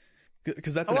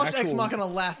 because that's I watched Ex Machina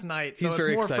last night, so he's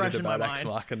very it's more excited fresh in my about Ex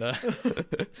mind. Machina.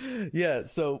 Yeah,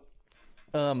 so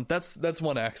that's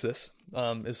one axis,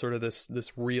 is sort of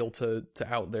this real to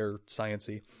out there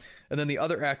science-y. And then the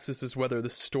other axis is whether the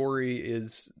story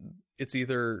it's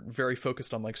either very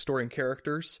focused on like story and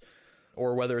characters,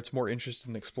 or whether it's more interested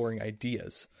in exploring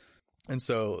ideas. And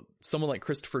so someone like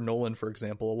Christopher Nolan, for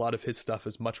example, a lot of his stuff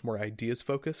is much more ideas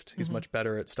focused. He's much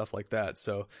better at stuff like that.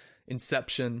 So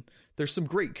Inception, there's some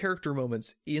great character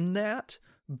moments in that,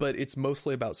 but it's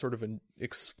mostly about sort of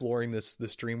exploring this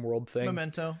dream world thing.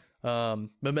 Memento,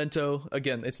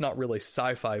 again, it's not really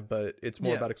sci-fi, but it's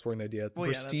more about exploring the idea. Well,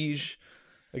 Prestige,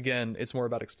 again, it's more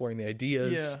about exploring the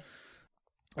ideas. Yeah.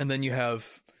 And then you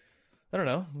have, I don't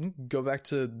know, go back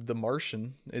to The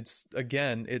Martian. It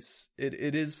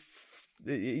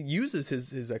uses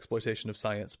his exploitation of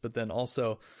science, but then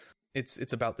also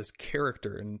it's about this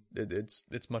character, and it's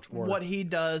much more what he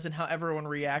does and how everyone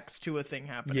reacts to a thing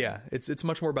happening. Yeah, it's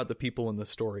much more about the people in the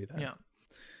story then. Yeah.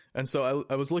 And so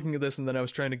I was looking at this, and then I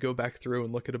was trying to go back through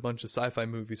and look at a bunch of sci-fi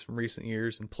movies from recent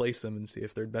years and place them and see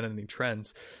if there'd been any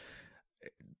trends.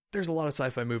 There's a lot of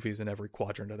sci-fi movies in every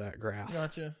quadrant of that graph.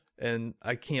 Gotcha. And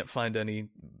I can't find any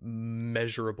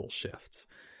measurable shifts.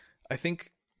 I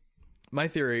think my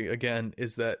theory, again,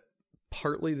 is that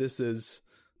partly this is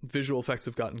visual effects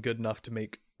have gotten good enough to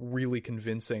make really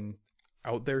convincing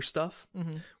out there stuff,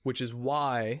 which is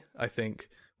why I think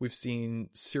we've seen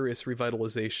serious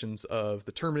revitalizations of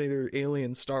the Terminator,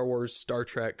 Alien, Star Wars, Star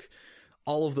Trek,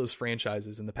 all of those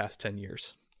franchises in the past 10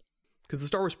 years. Because the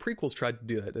Star Wars prequels tried to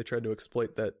do that. They tried to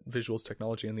exploit that visuals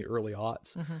technology in the early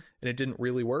aughts, and it didn't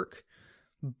really work.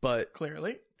 But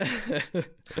clearly.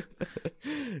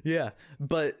 Yeah.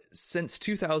 But since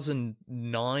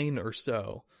 2009 or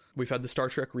so, we've had the Star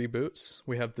Trek reboots.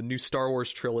 We have the new Star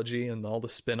Wars trilogy and all the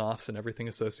spin-offs and everything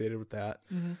associated with that.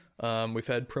 We've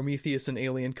had Prometheus and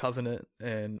Alien Covenant,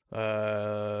 and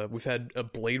we've had a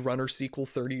Blade Runner sequel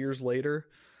 30 years later.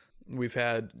 We've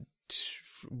had,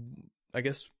 I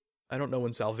guess, I don't know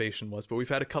when Salvation was, but we've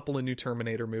had a couple of new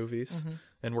Terminator movies,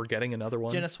 and we're getting another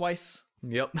one. Genis Weiss.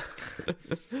 Yep.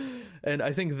 And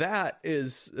I think that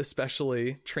is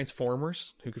especially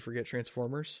Transformers. Who could forget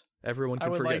Transformers? Everyone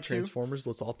could forget Transformers.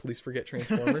 Let's all please forget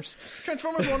Transformers.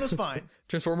 Transformers 1 was fine.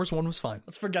 Transformers 1 was fine.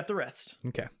 Let's forget the rest.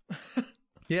 Okay.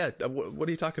 Yeah. What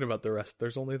are you talking about, the rest?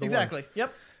 There's only the exactly. one.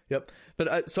 Yep.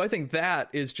 But so I think that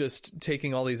is just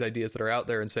taking all these ideas that are out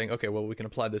there and saying, okay, well, we can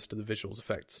apply this to the visuals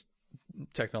effects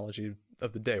technology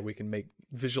of the day. We can make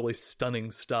visually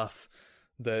stunning stuff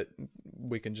that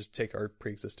we can just take our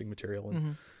pre-existing material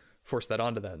and force that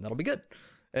onto that, and that'll be good.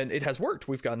 And it has worked.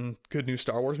 We've gotten good new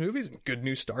Star Wars movies and good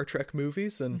new Star Trek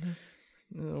movies, and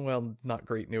well, not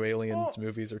great new Aliens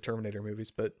movies or Terminator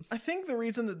movies, but I think the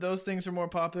reason that those things are more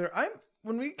popular,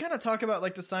 when we kind of talk about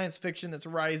like the science fiction that's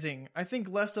rising, I think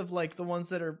less of like the ones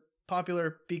that are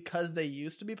popular because they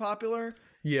used to be popular.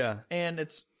 Yeah. And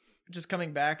it's just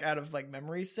coming back out of like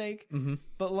memory's sake. Mm-hmm.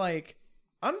 But like,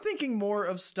 I'm thinking more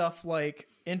of stuff like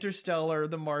Interstellar,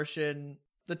 The Martian,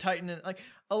 The Titan, like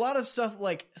a lot of stuff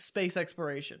like space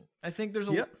exploration. I think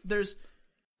there's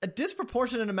a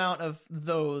disproportionate amount of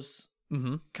those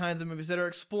kinds of movies that are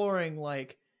exploring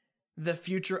like the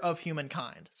future of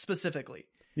humankind specifically.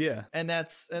 Yeah. And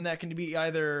that can be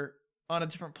either on a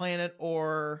different planet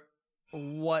or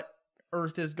what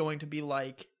Earth is going to be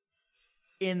like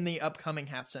in the upcoming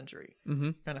half century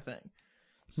kind of thing.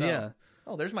 So, yeah.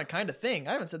 Oh, there's my kind of thing.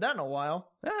 I haven't said that in a while.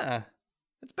 Ah.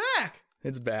 It's back.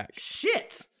 It's back.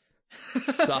 Shit.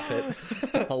 Stop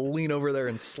it. I'll lean over there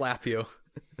and slap you.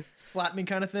 Slap me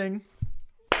kind of thing.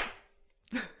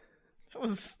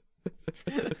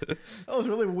 That was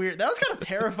really weird. That was kind of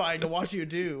terrifying to watch you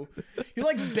do. You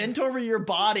like bent over your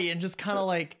body and just kind of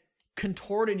like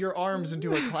contorted your arms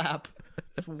into a clap.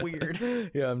 It's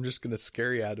weird. Yeah, I'm just gonna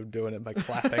scare you out of doing it by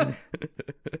clapping.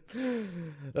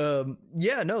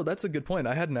 Yeah, no, that's a good point.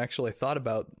 I hadn't actually thought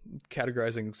about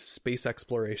categorizing space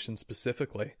exploration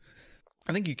specifically.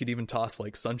 I think you could even toss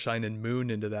like Sunshine and Moon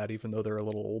into that, even though they're a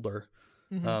little older.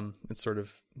 It's sort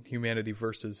of humanity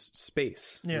versus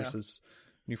space versus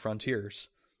New Frontiers.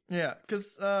 Yeah,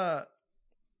 because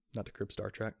not to crib Star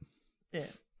Trek. Yeah,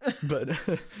 but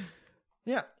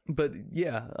yeah, but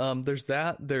yeah. There's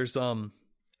that. There's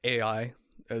AI,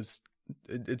 as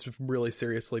it's really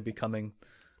seriously becoming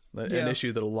an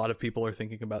issue that a lot of people are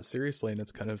thinking about seriously, and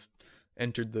it's kind of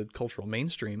entered the cultural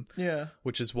mainstream. Yeah,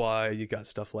 which is why you got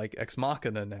stuff like Ex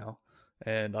Machina now.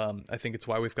 And I think it's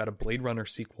why we've got a Blade Runner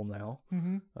sequel now,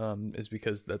 is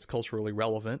because that's culturally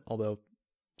relevant, although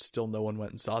still no one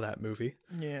went and saw that movie.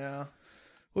 Yeah.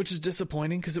 Which is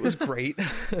disappointing because it was great.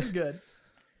 It's good.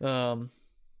 So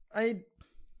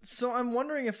I'm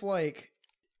wondering if like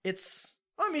it's,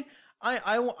 I mean,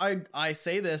 I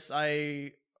say this,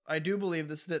 I do believe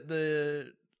this, that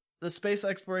the space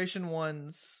exploration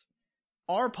ones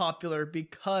are popular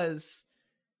because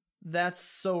that's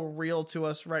so real to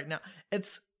us right now.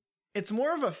 It's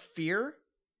more of a fear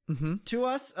to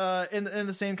us, in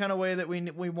the same kind of way that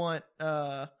we want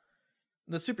the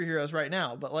superheroes right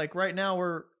now. But like right now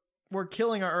we're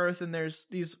killing our Earth, and there's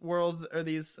these worlds or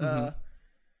these like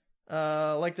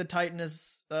the Titan is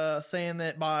saying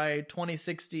that by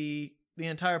 2060 the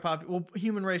entire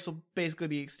human race will basically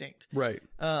be extinct. Right.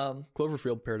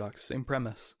 Cloverfield Paradox, same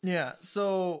premise. Yeah.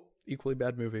 So equally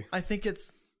bad movie. I think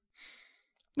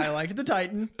I liked the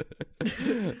Titan.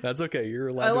 That's okay. You're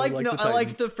allowed to like the Titan. I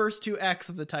liked the first two acts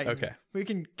of the Titan. Okay. We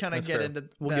can kind of get into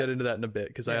We'll get into that in a bit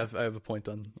because I have a point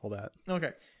on all that.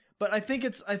 Okay. But I think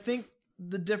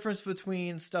the difference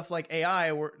between stuff like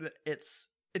AI, where it's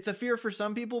a fear for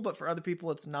some people, but for other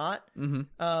people it's not.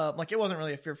 Like it wasn't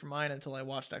really a fear for mine until I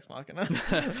watched Ex Machina.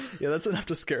 Yeah, that's enough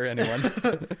to scare anyone.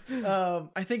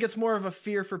 I think it's more of a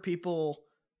fear for people,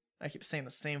 I keep saying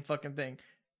the same fucking thing,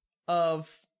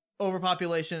 of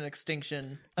overpopulation and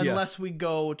extinction unless we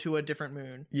go to a different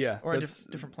moon or a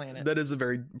different planet. That is a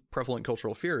very prevalent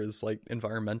cultural fear, is like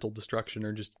environmental destruction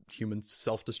or just human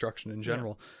self-destruction in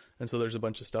general. And so there's a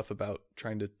bunch of stuff about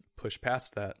trying to push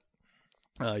past that.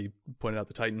 You pointed out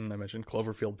the Titan, I mentioned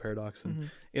Cloverfield Paradox,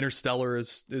 and Interstellar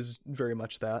is very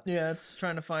much that. Yeah, it's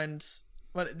trying to find,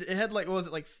 but it had like, what was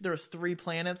it, like there was 3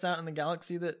 planets out in the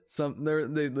galaxy that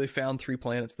they found 3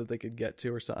 planets that they could get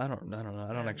to or something. I don't know.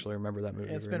 I don't actually remember that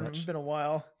movie. It's very much. been a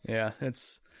while. Yeah,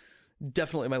 it's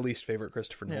definitely my least favorite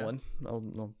Christopher Nolan.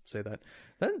 I'll say that.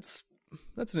 That's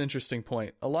an interesting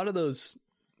point. A lot of those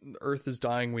Earth is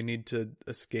dying, we need to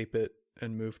escape it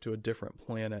and move to a different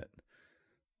planet.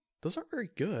 Those aren't very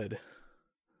good.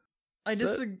 I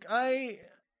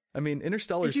mean,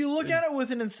 Interstellar. If you look at it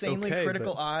with an insanely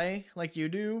critical eye, like you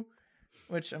do,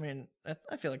 which I mean,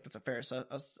 I feel like that's a fair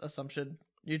assumption.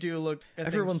 You do look at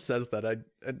everyone says that.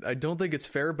 I don't think it's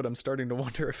fair, but I'm starting to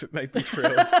wonder if it might be true.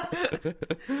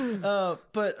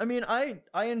 But I mean, I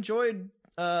enjoyed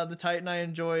the Titan. I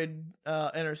enjoyed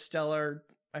Interstellar,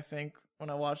 I think, when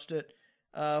I watched it.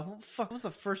 What was the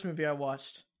first movie I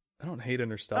watched? I don't hate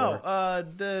Interstellar.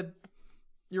 The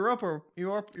Europa.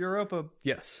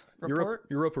 Yes. Report?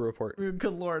 Europa Report.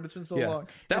 Good Lord, it's been so long.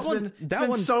 That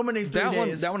one, so many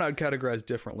days. That one I would categorize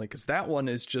differently, because that one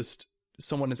is just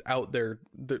someone is out there.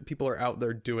 People are out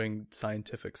there doing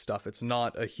scientific stuff. It's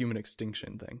not a human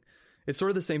extinction thing. It's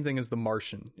sort of the same thing as The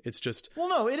Martian. It's just Well,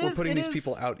 no, we're putting these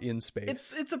people out in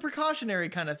space. It's a precautionary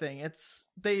kind of thing. It's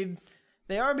they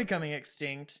are becoming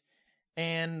extinct,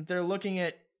 and they're looking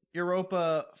at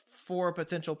Europa for a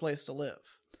potential place to live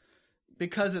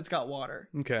because it's got water.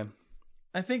 Okay.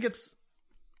 I think it's.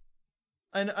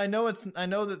 I know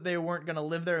that they weren't going to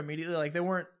live there immediately. Like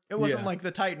it wasn't like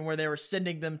the Titan where they were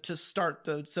sending them to start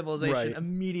the civilization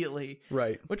immediately.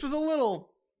 Right. Which was a little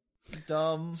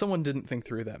dumb. Someone didn't think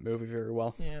through that movie very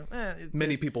well. Yeah.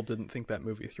 Many people didn't think that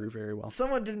movie through very well.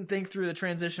 Someone didn't think through the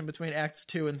transition between Acts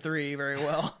 2 and 3 very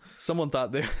well. Someone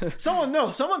thought they...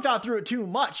 Someone thought through it too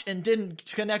much and didn't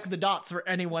connect the dots for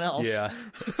anyone else. Yeah.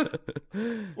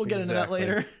 We'll get into that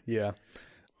later. Yeah.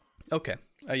 Okay.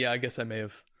 I guess I may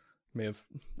have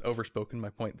overspoken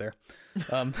my point there.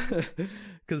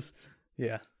 Because,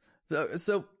 yeah.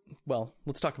 So, well,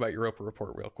 let's talk about Europa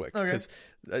Report real quick. Because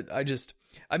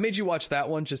I made you watch that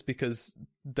one just because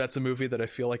that's a movie that I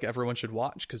feel like everyone should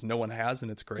watch because no one has,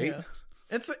 and it's great. Yeah.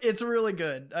 It's really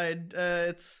good.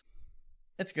 It's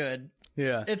good.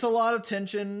 Yeah. It's a lot of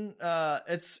tension.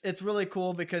 It's really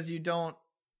cool because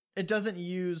it doesn't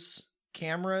use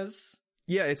cameras.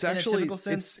 Yeah, it's actually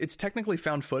it's technically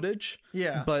found footage.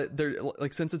 Yeah. But they're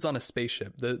like, since it's on a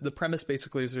spaceship, the premise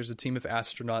basically is there's a team of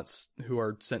astronauts who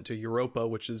are sent to Europa,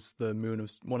 which is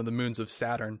one of the moons of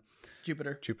Saturn.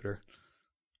 Jupiter.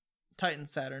 Titan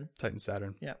Saturn.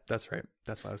 Yeah. That's right.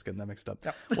 That's why I was getting that mixed up.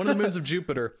 Yep. One of the moons of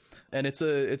Jupiter, and it's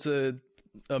a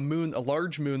moon, a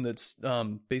large moon that's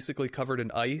basically covered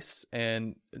in ice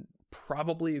and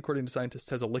probably, according to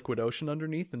scientists, has a liquid ocean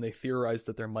underneath, and they theorize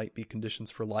that there might be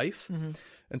conditions for life. Mm-hmm.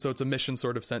 And so it's a mission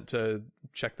sort of sent to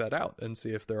check that out and see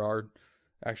if there are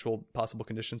actual possible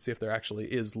conditions, see if there actually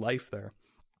is life there.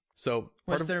 So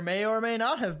there may or may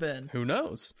not have been. Who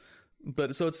knows?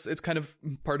 But so it's kind of,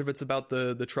 part of it's about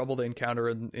the trouble they encounter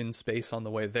in space on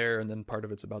the way there, and then part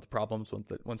of it's about the problems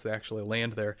once they actually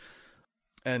land there.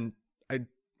 And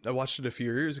I watched it a few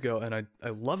years ago, and I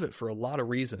love it for a lot of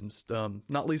reasons,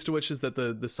 not least of which is that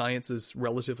the science is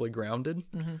relatively grounded,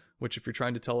 mm-hmm. which if you're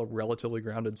trying to tell a relatively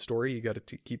grounded story, you got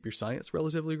to keep your science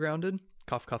relatively grounded.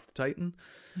 Cough, cough, the Titan.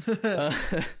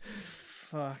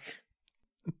 Fuck.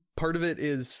 Part of it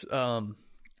is...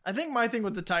 I think my thing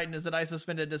with the Titan is that I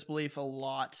suspended disbelief a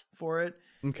lot for it.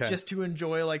 Okay. Just to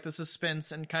enjoy like the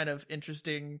suspense and kind of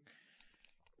interesting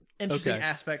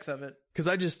aspects of it. Because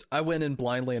I went in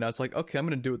blindly and I was like, okay, I'm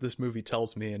going to do what this movie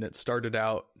tells me. And it started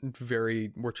out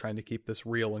we're trying to keep this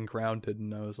real and grounded.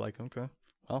 And I was like, okay,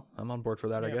 well, I'm on board for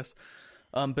that, I guess.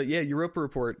 But yeah, Europa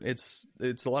Report, it's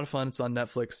a lot of fun. It's on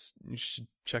Netflix. You should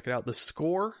check it out. The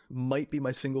score might be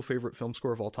my single favorite film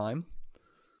score of all time.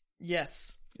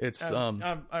 Yes. It's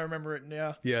I remember it.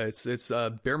 Yeah, it's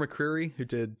Bear McCreary, who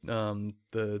did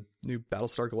the new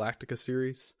Battlestar Galactica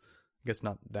series. I guess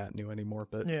not that new anymore,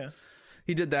 but yeah,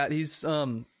 he did that. He's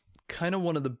kind of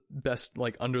one of the best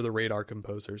like under the radar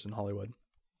composers in Hollywood.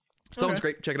 Sounds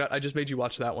great. Check it out. I just made you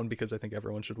watch that one because I think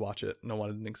everyone should watch it, and I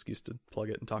wanted an excuse to plug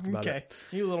it and talk about it.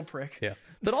 Okay, you little prick. Yeah,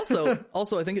 but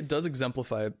also I think it does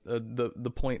exemplify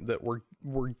the point that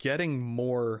we're getting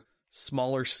more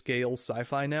smaller scale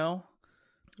sci-fi now.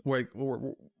 We're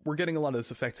getting a lot of this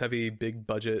effects heavy, big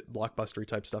budget, blockbustery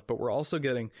type stuff, but we're also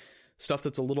getting stuff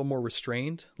that's a little more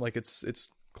restrained. Like it's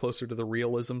closer to the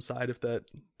realism side of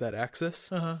that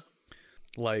axis. Uh-huh.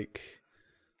 Like,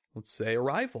 let's say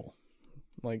Arrival.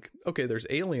 Like, okay, there's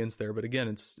aliens there, but again,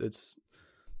 it's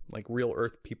like real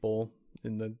Earth people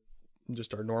in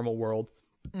just our normal world,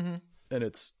 mm-hmm. and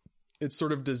it's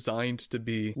sort of designed to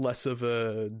be less of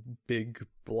a big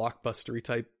blockbustery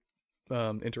type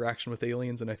interaction with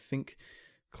aliens, and I think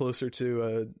closer to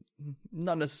a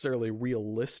not necessarily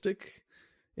realistic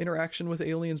interaction with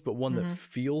aliens, but one mm-hmm. that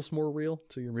feels more real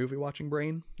to your movie watching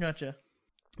brain. Gotcha.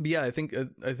 But yeah, I think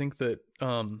that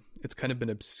it's kind of been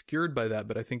obscured by that,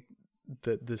 but I think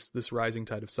that this rising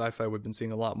tide of sci-fi, we've been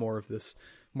seeing a lot more of this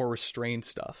more restrained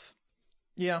stuff.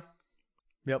 Yeah.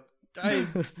 Yep.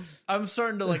 I'm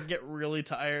starting to like get really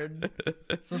tired,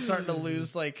 so I'm starting to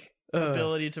lose like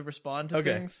ability to respond to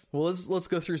things. Well, let's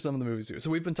go through some of the movies here. So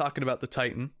we've been talking about The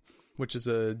Titan, which is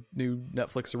a new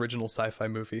Netflix original sci-fi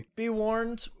movie. Be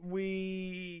warned,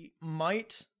 we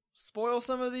might spoil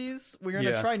some of these. We're going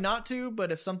to try not to,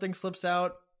 but if something slips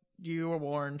out, you are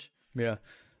warned. Yeah.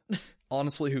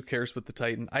 Honestly, who cares with The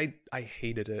Titan? I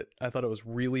hated it. I thought it was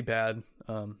really bad.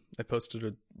 I posted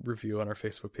a review on our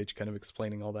Facebook page kind of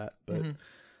explaining all that, but mm-hmm.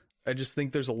 I just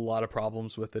think there's a lot of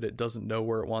problems with it. It doesn't know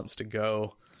where it wants to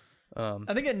go.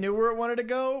 I think it knew where it wanted to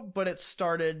go, but it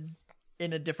started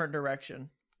in a different direction.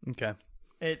 Okay.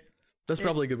 That's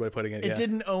probably a good way of putting it. It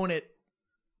didn't own it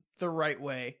the right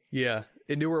way. Yeah.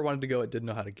 It knew where it wanted to go. It didn't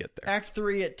know how to get there. Act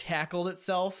 3, it tackled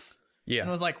itself. Yeah.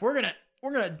 And was like, we're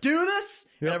gonna do this.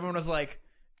 Yep. And everyone was like,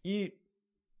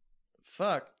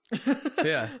 fuck.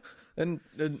 Yeah. And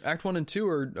Act 1 and 2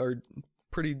 are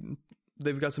pretty...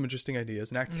 They've got some interesting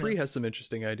ideas. And Act 3 has some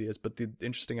interesting ideas, but the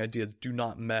interesting ideas do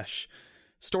not mesh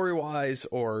story-wise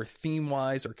or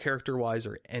theme-wise or character-wise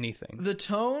or anything. The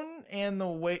tone and the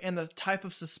way and the type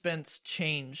of suspense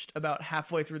changed about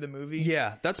halfway through the movie.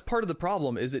 Yeah, that's part of the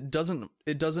problem, is it doesn't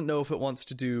know if it wants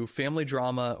to do family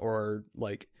drama or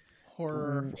like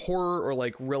horror or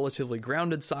like relatively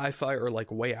grounded sci-fi or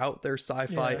like way out there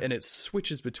sci-fi, and it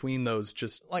switches between those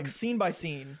just like scene by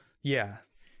scene. Yeah.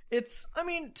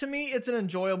 To me, it's an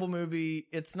enjoyable movie.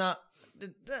 It's not,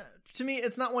 to me,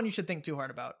 it's not one you should think too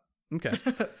hard about. Okay.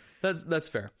 That's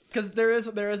fair. Because there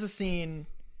is a scene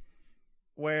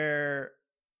where,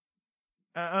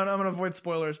 I'm going to avoid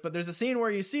spoilers, but there's a scene where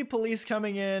you see police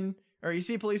coming in, or you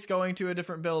see police going to a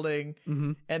different building,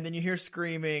 and then you hear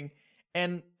screaming,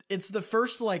 and it's the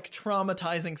first like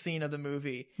traumatizing scene of the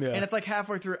movie. Yeah. And it's like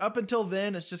halfway through. Up until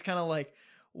then, it's just kind of like,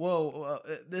 whoa,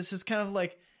 this is kind of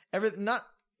like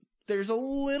there's a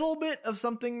little bit of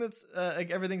something that's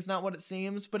like everything's not what it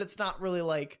seems, but it's not really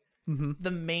like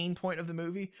the main point of the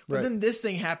movie. But then this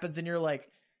thing happens and you're like,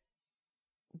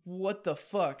 what the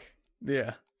fuck?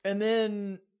 Yeah. And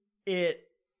then it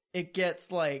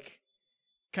gets like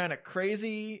kind of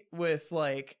crazy with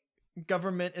like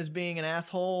government as being an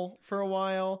asshole for a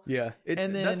while. Yeah.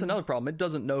 And then, that's another problem. It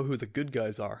doesn't know who the good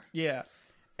guys are. Yeah.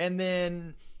 And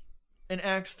then in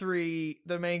Act 3,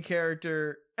 the main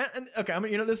character... okay, I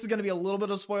mean, this is going to be a little bit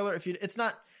of a spoiler. It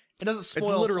doesn't spoil. It's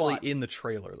literally plot. In the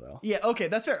trailer, though. Yeah, okay,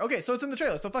 that's fair. Okay, so it's in the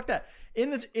trailer, so fuck that. In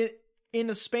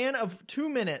the span of 2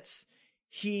 minutes,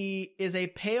 he's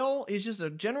just a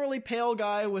generally pale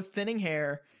guy with thinning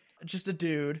hair, just a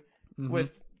dude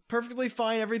with perfectly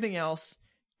fine everything else.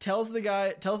 Tells the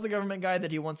government guy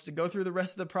that he wants to go through the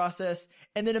rest of the process,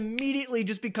 and then immediately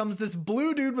just becomes this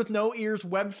blue dude with no ears,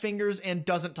 webbed fingers, and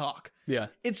doesn't talk. Yeah.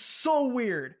 It's so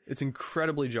weird. It's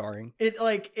incredibly jarring.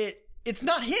 It's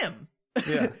not him.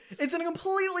 Yeah. It's a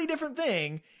completely different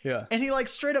thing. Yeah. And he like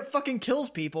straight up fucking kills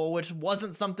people, which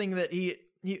wasn't something that he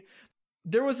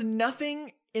there was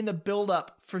nothing in the build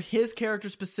up for his character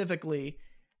specifically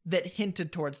that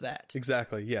hinted towards that.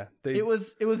 Exactly. Yeah. It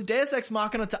was Deus Ex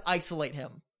Machina to isolate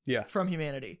him. Yeah. From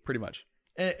humanity. Pretty much.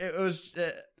 And it was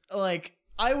like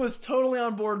I was totally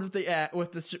on board with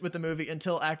the movie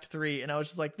until Act 3, and I was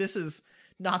just like, this is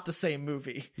not the same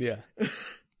movie. Yeah.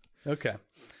 Okay.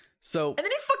 So and then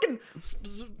he fucking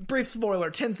brief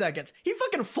spoiler, 10 seconds. He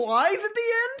fucking flies at the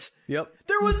end? Yep.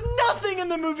 There was nothing in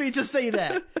the movie to say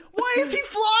that. Why is he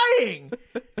flying?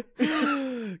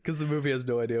 Because the movie has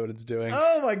no idea what it's doing.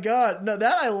 Oh my god. No,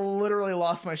 that I literally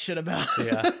lost my shit about.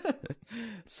 Yeah.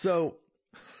 So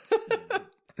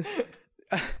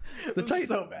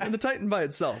the Titan by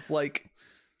itself, like,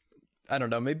 I don't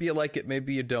know, maybe you like it,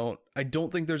 maybe you don't. I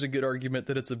don't think there's a good argument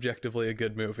that it's objectively a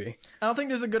good movie. I don't think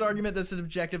there's a good argument that it's an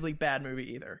objectively bad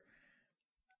movie either.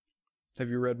 Have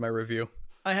you read my review?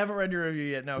 I haven't read your review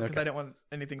yet, no, because I didn't want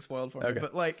anything spoiled for me.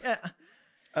 But like,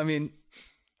 I mean,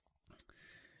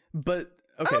 but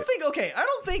okay. I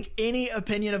don't think any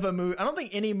opinion of a movie, I don't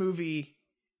think any movie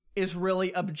is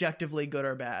really objectively good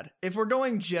or bad. If we're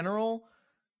going general,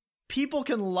 people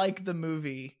can like the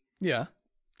movie. Yeah.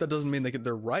 That doesn't mean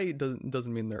they're right.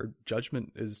 Doesn't mean their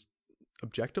judgment is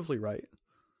objectively right.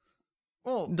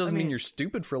 Well, it doesn't mean you're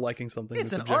stupid for liking something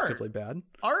that's objectively bad.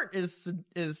 Art is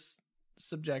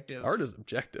subjective. Art is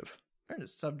objective. Art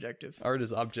is subjective. Art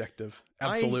is objective.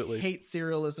 Absolutely. I hate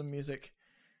serialism music.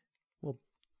 Well,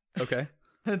 okay.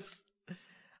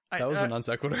 That was a non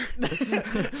sequitur.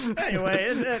 Anyway,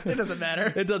 it doesn't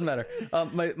matter. It doesn't matter.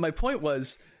 My point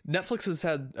was, Netflix has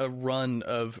had a run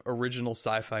of original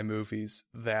sci-fi movies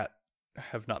that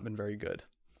have not been very good,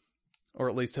 or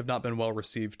at least have not been well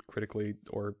received critically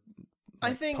or.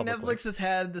 I think publicly. Netflix has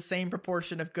had the same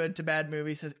proportion of good to bad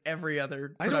movies as every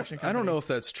other production company. I don't know if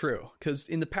that's true, because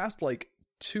in the past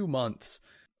 2 months,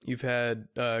 you've had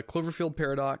Cloverfield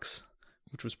Paradox,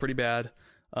 which was pretty bad.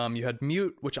 You had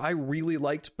Mute, which I really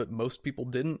liked, but most people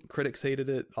didn't. Critics hated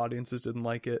it. Audiences didn't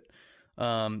like it.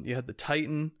 You had The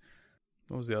Titan.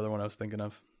 What was the other one I was thinking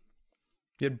of?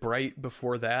 You had Bright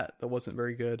before that. That wasn't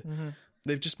very good. Mm-hmm.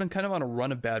 They've just been kind of on a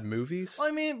run of bad movies.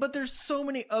 I mean, but there's so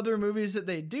many other movies that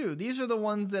they do. These are the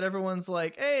ones that everyone's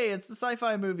like, hey, it's the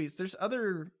sci-fi movies. There's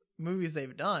other movies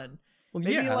they've done. Well,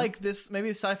 maybe maybe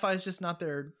sci-fi is just not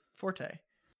their forte.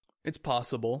 It's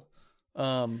possible.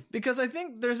 Because I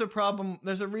think there's a problem.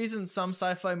 There's a reason some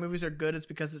sci-fi movies are good. It's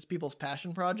because it's people's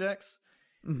passion projects.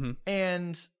 Mm-hmm.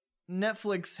 And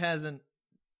Netflix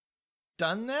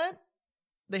done that.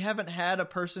 They haven't had a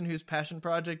person whose passion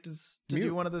project is to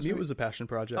do one of those Mute movies. was a passion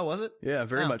project. Oh, was it? Yeah,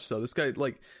 very much so. This guy,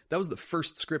 like, that was the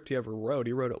first script he ever wrote.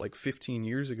 He wrote it like 15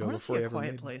 years ago I want to before see he A ever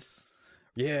Quiet made it. Place.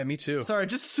 Yeah, me too. Sorry,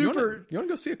 just You super. want to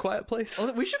go see A Quiet Place? Oh,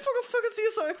 we should fucking see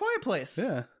A Quiet Place.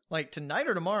 Yeah, Like tonight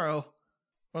or tomorrow,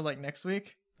 or like next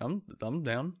week. I'm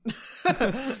down.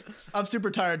 I'm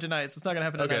super tired tonight, so it's not gonna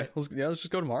happen Okay, tonight. let's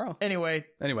just go tomorrow. Anyway,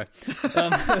 Just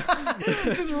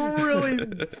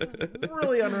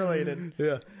really unrelated.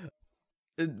 Yeah,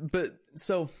 but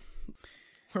so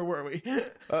Where were we?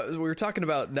 we were talking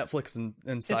about Netflix and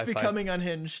sci-fi. It's becoming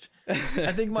unhinged.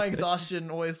 I think my exhaustion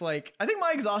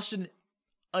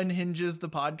unhinges the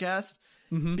podcast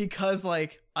because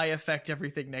like I affect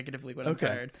everything negatively when I'm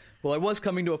tired. Well, I was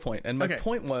coming to a point, and my Okay.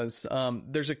 point was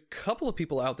there's a couple of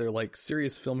people out there, like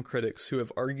serious film critics, who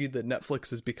have argued that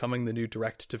Netflix is becoming the new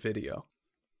direct-to-video.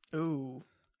 Ooh.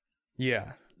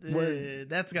 Yeah.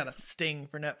 That's got a sting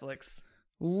for Netflix.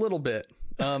 Little bit.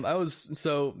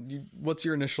 What's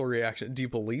your initial reaction? Do you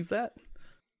believe that?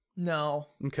 No.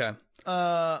 Okay.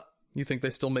 You think they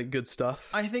still make good stuff?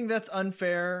 I think that's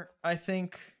unfair. I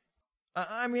think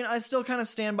I still kind of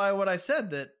stand by what I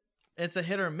said, that it's a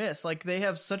hit or miss. Like, they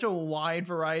have such a wide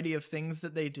variety of things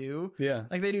that they do. Yeah.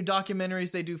 Like, they do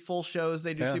documentaries, they do full shows,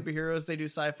 they do Yeah. superheroes, they do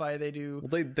sci-fi, they do...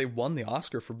 Well, they won the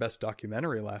Oscar for Best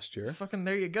Documentary last year. Fucking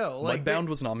there you go. Like, Mudbound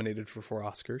was nominated for 4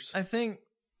 Oscars. I think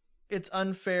it's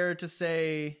unfair to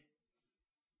say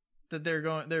that they're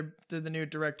the new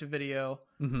direct-to-video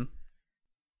Mm-hmm.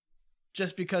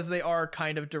 just because they are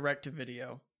kind of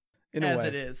direct-to-video. In a as way.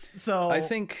 it is. So I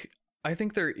think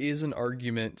there is an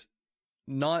argument,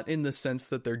 not in the sense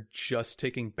that they're just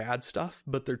taking bad stuff,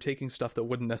 but they're taking stuff that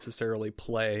wouldn't necessarily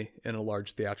play in a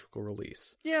large theatrical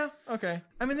release. yeah, okay.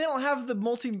 I mean, they don't have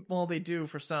the well, they do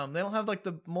for some. They don't have like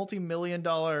the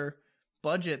multi-million-dollar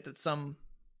budget that some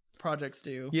projects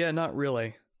do. Yeah, not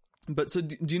really. But so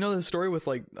do you know the story with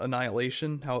like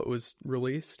Annihilation, how it was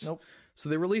released? Nope. So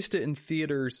they released it in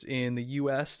theaters in the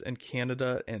US and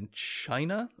Canada and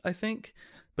China, I think.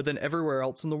 But then everywhere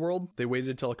else in the world, they waited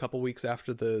until a couple weeks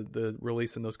after the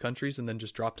release in those countries and then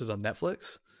just dropped it on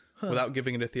Netflix without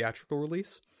giving it a theatrical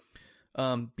release.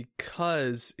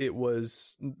 Because it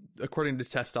was, according to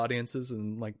test audiences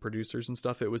and like producers and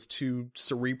stuff, it was too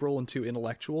cerebral and too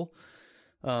intellectual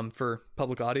for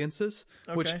public audiences.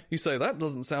 Okay. Which you say, that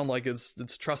doesn't sound like it's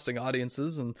trusting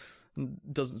audiences and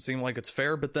doesn't seem like it's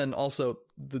fair. But then also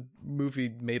the movie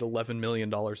made $11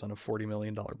 million on a $40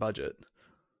 million budget.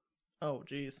 Oh,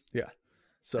 geez. Yeah.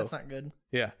 So That's not good.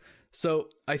 yeah. So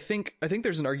I think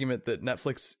there's an argument that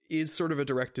Netflix is sort of a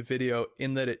direct-to-video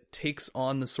in that it takes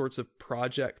on the sorts of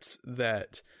projects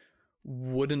that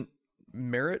wouldn't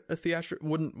merit a theatrical,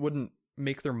 wouldn't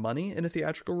make their money in a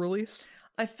theatrical release.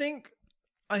 I think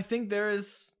there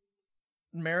is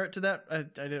merit to that. I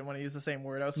didn't want to use the same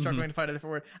word. I was struggling to find a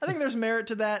different word. I think there's merit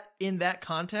to that in that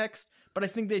context, but I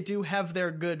think they do have their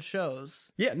good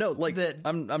shows. Yeah, no, like That-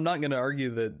 I'm not going to argue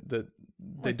that they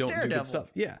Like don't do Daredevil. good stuff.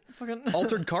 Yeah. Fucking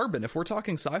Altered Carbon, if we're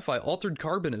talking sci-fi, Altered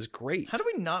Carbon is great. How do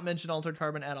we not mention Altered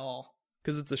Carbon at all?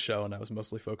 Because it's a show and I was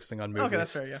mostly focusing on movies. Okay,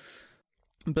 that's fair, yeah.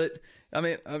 But I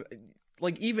mean,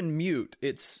 like even Mute,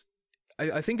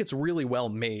 I think it's really well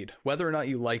made. Whether or not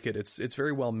you like it, it's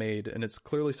very well made, and it's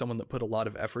clearly someone that put a lot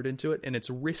of effort into it. And it's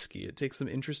risky. It takes some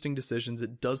interesting decisions.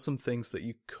 It does some things that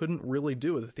you couldn't really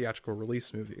do with a theatrical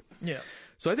release movie. Yeah.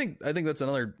 So I think that's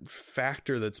another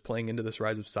factor that's playing into this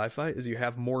rise of sci-fi is you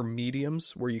have more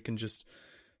mediums where you can just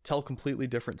tell completely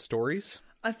different stories.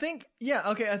 I think, yeah,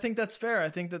 okay, I think that's fair. I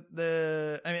think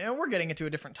that and we're getting into a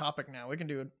different topic now. We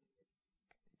can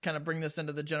kind of bring this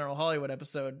into the general Hollywood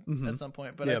episode at some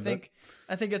point. But Yeah,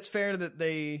 I think it's fair that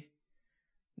they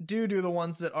do the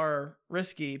ones that are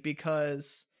risky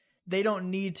because they don't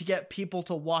need to get people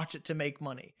to watch it to make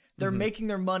money. They're making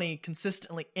their money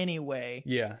consistently anyway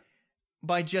Yeah.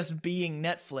 by just being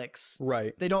Netflix.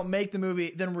 Right. They don't make the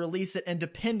movie, then release it and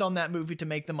depend on that movie to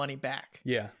make the money back.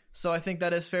 Yeah. So I think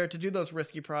that is fair to do those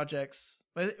risky projects.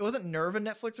 It wasn't Nerve a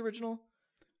Netflix original?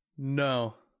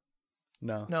 No,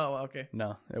 No, okay.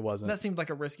 it wasn't. That seemed like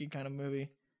a risky kind of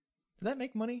movie. Did that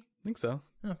make money? I think so.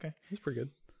 Okay. It was pretty good.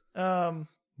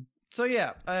 So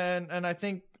yeah, and I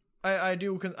think I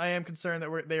am concerned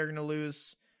that they are going to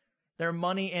lose their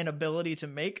money and ability to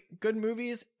make good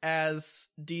movies as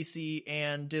DC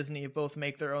and Disney both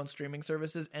make their own streaming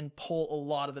services and pull a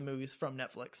lot of the movies from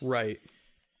Netflix. Right.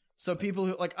 So people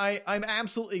who like I'm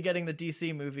absolutely getting the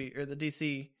DC movie or the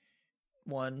DC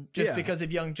one just because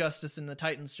of Young Justice and the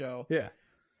Titans show. Yeah.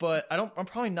 But I'm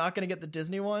probably not going to get the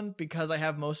Disney one because I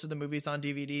have most of the movies on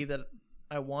DVD that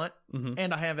I want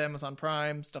and I have Amazon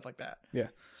Prime, stuff like that. Yeah.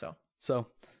 So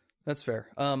That's fair.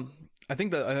 I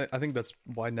think that's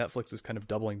why Netflix is kind of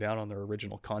doubling down on their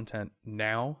original content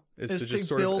now, is to just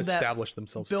sort of establish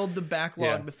themselves. Build the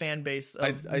backlog, the fan base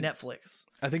of Netflix.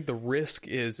 I think the risk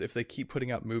is if they keep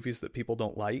putting out movies that people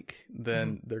don't like,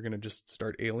 then they're going to just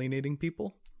start alienating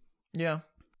people. Yeah.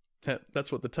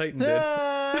 That's what The Titan did.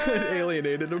 It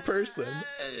alienated a person.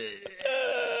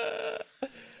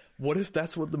 What if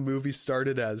that's what the movie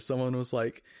started as? Someone was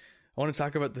like, I want to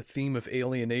talk about the theme of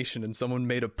alienation, and someone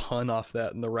made a pun off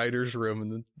that in the writer's room,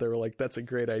 and they were like, that's a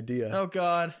great idea. Oh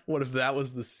God. What if that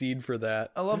was the seed for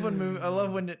that? I love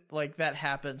when it, like, that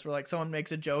happens, where like someone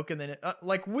makes a joke and then it,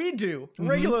 like we do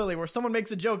regularly, where someone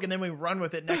makes a joke and then we run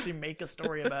with it and actually make a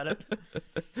story about it.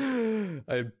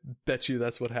 I bet you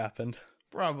that's what happened.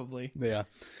 Probably. Yeah.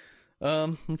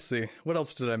 Let's see. What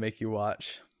else did I make you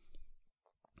watch?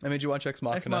 I made you watch Ex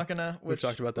Machina. Ex Machina. We've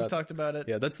talked about that. We've talked about it.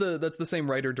 Yeah, that's the same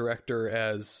writer director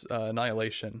as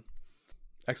Annihilation.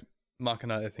 Ex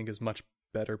Machina, I think, is much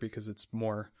better because it's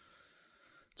more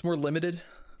limited.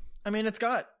 I mean, it's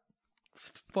got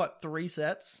what, 3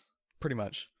 sets? Pretty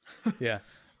much. Yeah,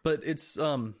 but it's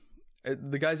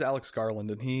the guy's Alex Garland,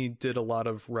 and he did a lot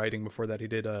of writing before that. He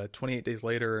did 28 Days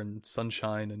Later and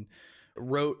Sunshine, and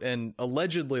wrote and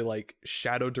allegedly like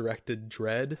shadow directed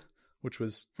Dread, which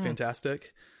was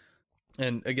fantastic.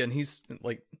 And again, he's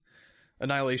like,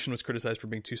 Annihilation was criticized for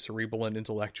being too cerebral and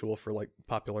intellectual for like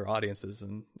popular audiences.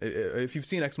 And if you've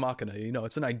seen Ex Machina, you know,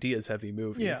 it's an ideas heavy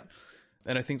movie. Yeah.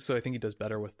 And I think he does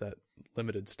better with that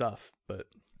limited stuff, but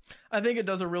I think it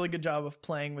does a really good job of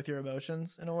playing with your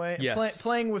emotions in a way. Yes.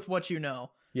 Playing with what you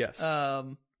know. Yes.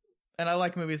 And I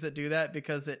like movies that do that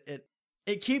because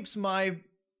it keeps my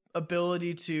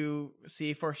ability to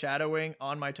see foreshadowing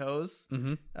on my toes.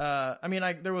 I mean,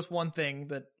 there was one thing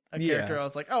that a character I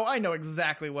was like, oh, I know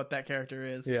exactly what that character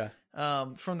is. Yeah.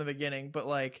 From the beginning, but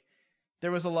like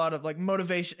there was a lot of like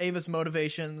motivation, Ava's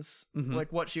motivations,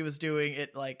 like what she was doing.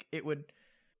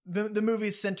 The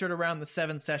movie's centered around the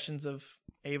 7 sessions of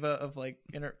Ava, of like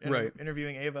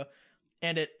interviewing Ava,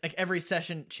 and it like every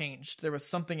session changed. There was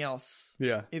something else.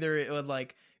 Yeah. Either it would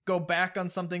like go back on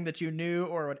something that you knew,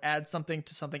 or it would add something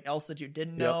to something else that you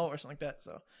didn't know, or something like that.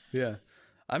 So yeah,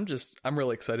 I'm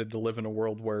really excited to live in a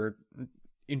world where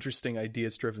interesting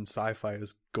ideas driven sci-fi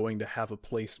is going to have a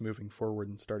place moving forward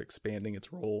and start expanding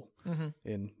its role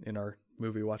in our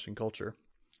movie watching culture.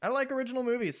 I like original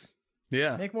movies.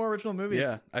 Yeah. Make more original movies.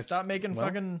 Yeah. Stop making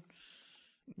fucking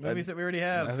movies that we already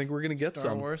have. I think we're going to get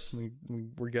Star Wars.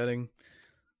 We're getting,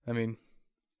 I mean,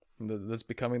 that's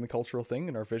becoming the cultural thing,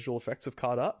 and our visual effects have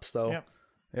caught up. So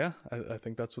yeah, I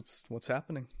think that's what's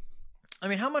happening. I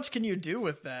mean, how much can you do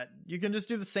with that? You can just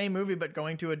do the same movie, but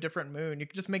going to a different moon. You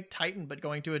can just make Titan, but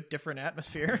going to a different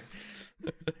atmosphere.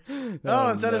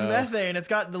 Instead of methane, it's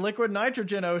got the liquid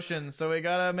nitrogen ocean. So we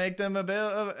gotta make them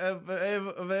available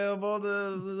to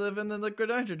live in the liquid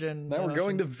nitrogen. Now we're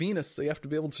going to Venus, so you have to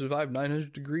be able to survive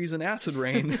 900 degrees in acid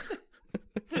rain.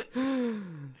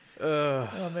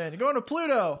 Oh man, you're going to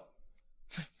Pluto.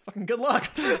 Fucking good luck.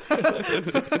 Got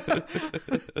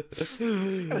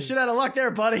shit out of luck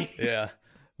there, buddy. Yeah.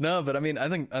 No, but I mean, I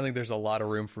think there's a lot of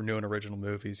room for new and original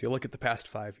movies. You look at the past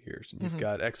 5 years, and you've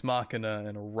got Ex Machina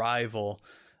and Arrival,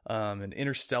 and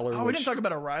Interstellar. We didn't talk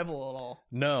about Arrival at all.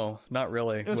 No, not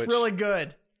really. It was really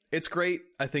good. It's great.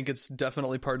 I think it's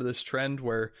definitely part of this trend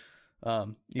where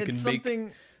you can make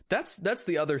something. That's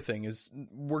the other thing, is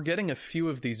we're getting a few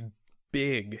of these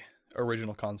big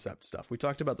original concept stuff. We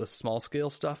talked about the small scale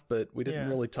stuff, but we didn't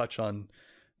really touch on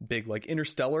big, like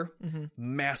Interstellar,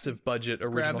 massive budget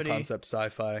original concept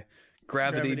sci-fi.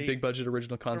 Gravity, big budget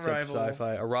original concept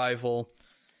sci-fi. Arrival.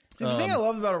 See, the thing I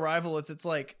loved about Arrival is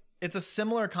it's a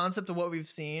similar concept to what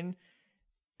we've seen,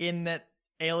 in that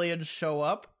aliens show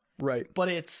up, right? But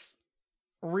it's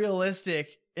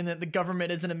realistic in that the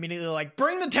government isn't immediately like,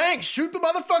 bring the tanks, shoot the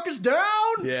motherfuckers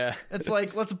down. Yeah. It's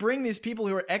like, let's bring these people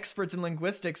who are experts in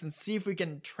linguistics and see if we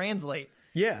can translate.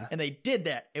 Yeah. And they did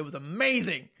that. It was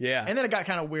amazing. Yeah. And then it got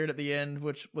kind of weird at the end,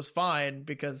 which was fine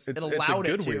because it allowed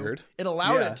it to. Weird. It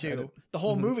allowed it to. The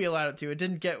whole movie allowed it to. It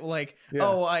didn't get like,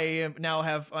 oh, I now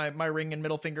have my ring and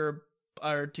middle finger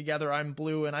are together, I'm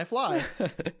blue and I fly.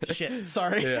 Shit,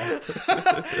 sorry. Yeah.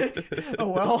 Oh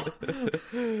well.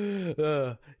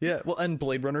 Yeah. Well, and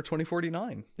Blade Runner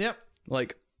 2049. Yep.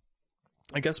 Like,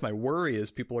 I guess my worry is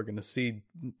people are going to see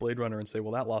Blade Runner and say,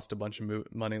 well, that lost a bunch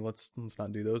of money. Let's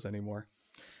not do those anymore.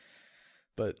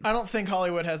 But I don't think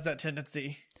Hollywood has that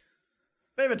tendency.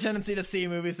 They have a tendency to see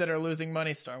movies that are losing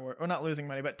money, Star Wars, or not losing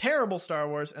money, but terrible Star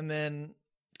Wars, and then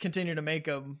continue to make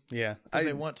them. Yeah, because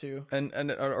they want to.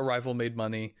 And Arrival made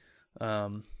money. I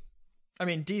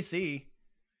mean, DC.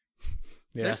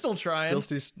 Yeah. They're still trying.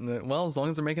 Well, as long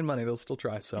as they're making money, they'll still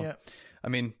try. So, Yeah. I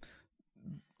mean,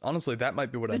 honestly, that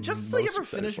might be what Did I'm Justice most League ever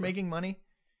excited finish for. making money?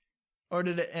 Or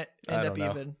did it end I up don't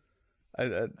know. even? I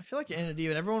I feel like it ended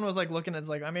even. Everyone was like looking at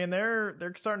like, I mean, they're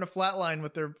starting to flatline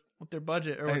with their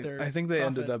budget or with their I think they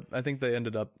profit.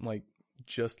 ended up like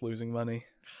just losing money,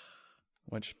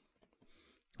 which,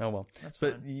 oh well. That's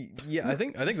But fine. yeah, I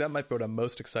think that might be what I'm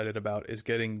most excited about is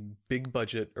getting big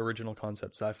budget original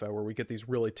concept sci-fi where we get these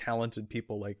really talented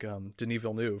people like Denis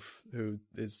Villeneuve, who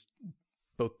is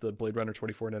both the Blade Runner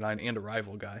 2049 and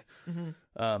Arrival guy.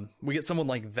 Mhm. We get someone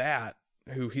like that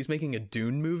who he's making a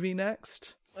Dune movie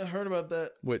next. I heard about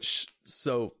that. Which,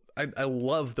 so I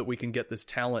love that we can get this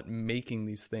talent making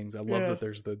these things. I love Yeah. that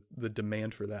there's the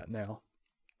demand for that now.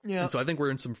 Yeah. And so I think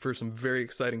we're in for some very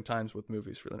exciting times with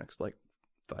movies for the next like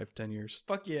 5-10 years.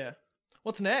 Fuck yeah.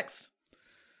 What's next?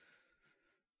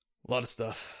 A lot of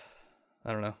stuff.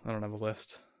 I don't know. I don't have a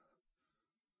list.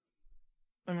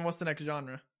 I mean, what's the next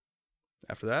genre?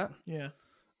 After that, Yeah.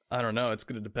 I don't know. It's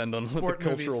going to depend on what Sport the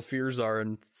cultural movies. fears are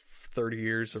in 30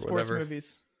 years or Sports whatever.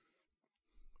 movies.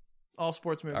 All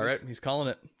sports movies. All right, he's calling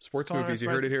it. Sports Calling movies. You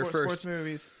sports- heard it here sports first.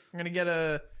 movies. I'm gonna get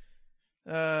the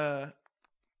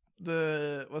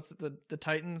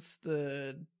Titans,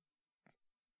 the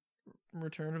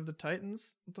Return of the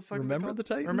Titans. What the fuck? Remember is it the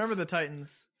called? Titans? Remember the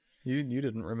Titans. You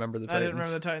didn't remember the I Titans. didn't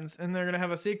remember the Titans, and they're gonna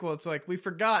have a sequel. It's like we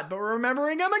forgot, but we're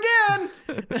remembering them again.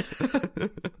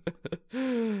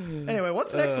 Anyway,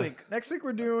 what's next week? Next week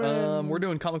we're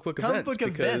doing comic book Comic events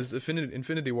book because events.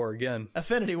 Infinity War again.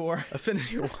 Affinity War.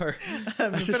 Affinity War. I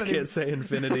just can't say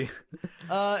Infinity.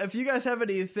 If you guys have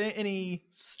any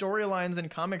storylines and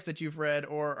comics that you've read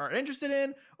or are interested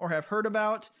in or have heard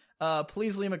about,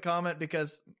 please leave a comment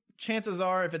because chances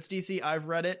are if it's DC, I've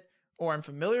read it or I'm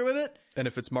familiar with it. And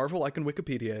if it's Marvel, I can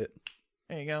Wikipedia it.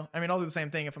 There you go. I mean, I'll do the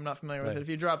same thing if I'm not familiar with Right. it. If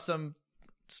you drop some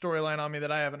storyline on me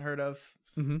that I haven't heard of,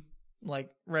 Mm-hmm. like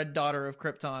Red Daughter of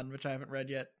Krypton, which I haven't read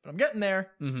yet, but I'm getting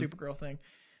there. It's Mhm. a Supergirl thing.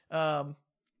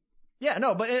 Yeah,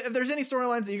 no, but if there's any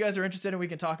storylines that you guys are interested in, we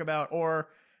can talk about. Or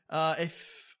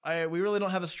we really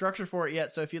don't have a structure for it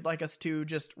yet, so if you'd like us to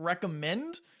just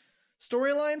recommend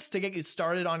storylines to get you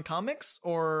started on comics,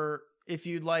 or if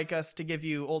you'd like us to give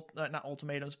you not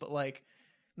ultimatums, but like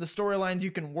the storylines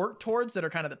you can work towards that are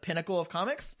kind of the pinnacle of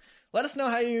comics, let us know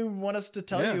how you want us to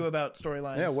tell Yeah. you about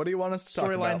storylines. Yeah, what do you want us to talk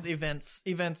about? Storylines,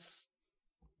 events,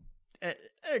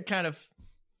 kind of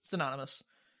synonymous.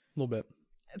 A little bit.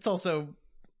 It's also,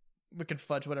 we can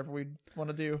fudge whatever we want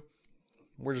to do.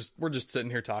 We're just sitting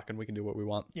here talking. We can do what we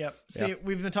want. Yep. See, Yeah.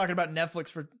 we've been talking about Netflix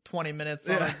for 20 minutes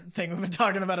on Yeah. a thing. We've been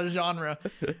talking about a genre.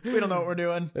 We don't know what we're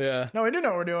doing. Yeah, No, we do know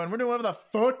what we're doing. We're doing whatever the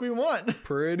fuck we want.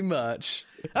 pretty much.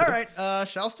 All right.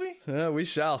 Shall we? Yeah, we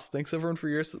shall. Thanks everyone for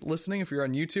your listening. If you're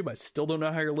on YouTube, I still don't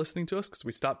know how you're listening to us because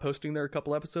we stopped posting there a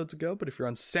couple episodes ago. But if you're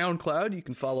on SoundCloud, you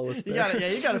can follow us You there.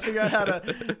 got you got to figure out how to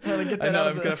get that I know out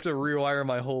I'm of gonna have to rewire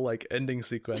my whole like ending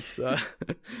sequence.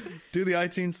 Do the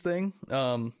iTunes thing.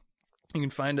 You can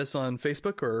find us on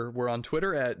Facebook or we're on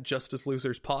Twitter at Justice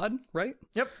Losers Pod, right?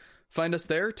 Yep. Find us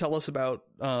there. Tell us about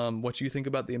what you think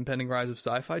about the impending rise of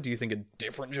sci-fi. Do you think a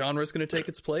different genre is going to take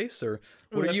its place, or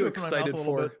what Ooh, are that you threw up in my mouth excited a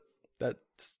little for? bit.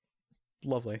 That's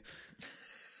lovely.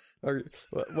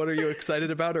 What are you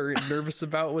excited about or nervous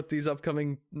about with these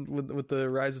upcoming with the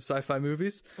rise of sci-fi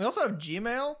movies? We also have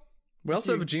Gmail. We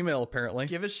also you have a Gmail apparently.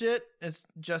 Give a shit. It's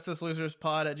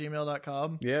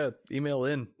justiceloserspod@gmail.com. Yeah, email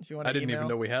in. If you want I to didn't even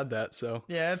know we had that. So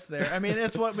Yeah, it's there. I mean,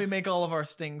 it's what we make all of our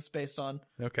things based on.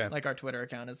 okay, Like our Twitter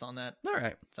account is on that. all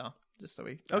right. So just so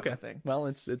we have Okay. a thing. Well,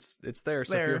 it's there.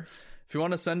 So There. if you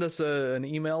want to send us an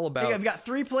email about, Hey, I've got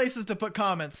 3 places to put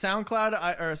comments. SoundCloud.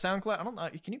 I don't know.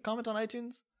 Can you comment on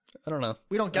iTunes? I don't know.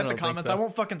 We don't get I the don't think comments. so. I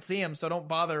won't fucking see them, so don't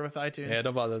bother with iTunes. Yeah,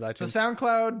 don't bother with So iTunes.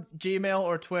 SoundCloud, Gmail,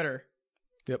 or Twitter.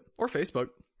 Yep, or Facebook.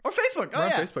 Or Facebook. Oh, We're on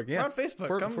yeah. Facebook. Yeah, We're on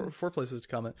Facebook. Four places to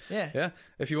comment. Yeah. Yeah,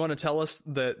 if you want to tell us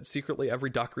that secretly every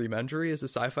documentary is a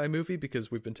sci-fi movie because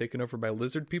we've been taken over by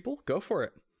lizard people, go for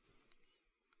it.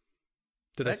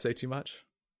 Did I Right. say too much?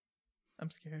 I'm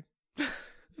scared.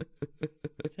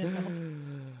 Say no.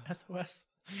 SOS.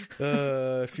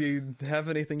 If you have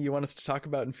anything you want us to talk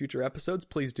about in future episodes,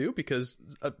 please do, because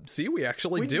see, we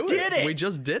actually We do did it! We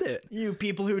just did it. You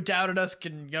people who doubted us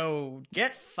can go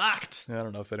get fucked. I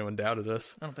don't know if anyone doubted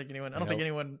us. I don't think anyone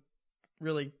Nope.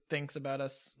 really thinks about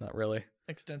us Not really.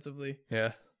 extensively.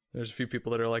 Yeah. There's a few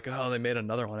people that are like, oh, they made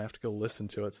another one. I have to go listen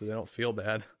to it so they don't feel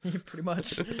bad. Pretty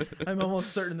much. I'm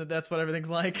almost certain that that's what everything's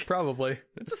like. Probably.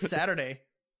 It's a Saturday.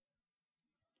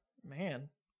 Man,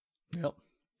 Yep.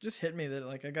 just hit me that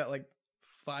like I got like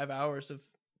 5 hours of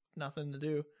nothing to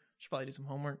do. Should probably do some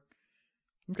homework.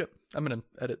 Okay. I'm going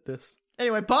to edit this.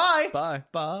 Anyway, bye. Bye.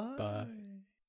 Bye. Bye.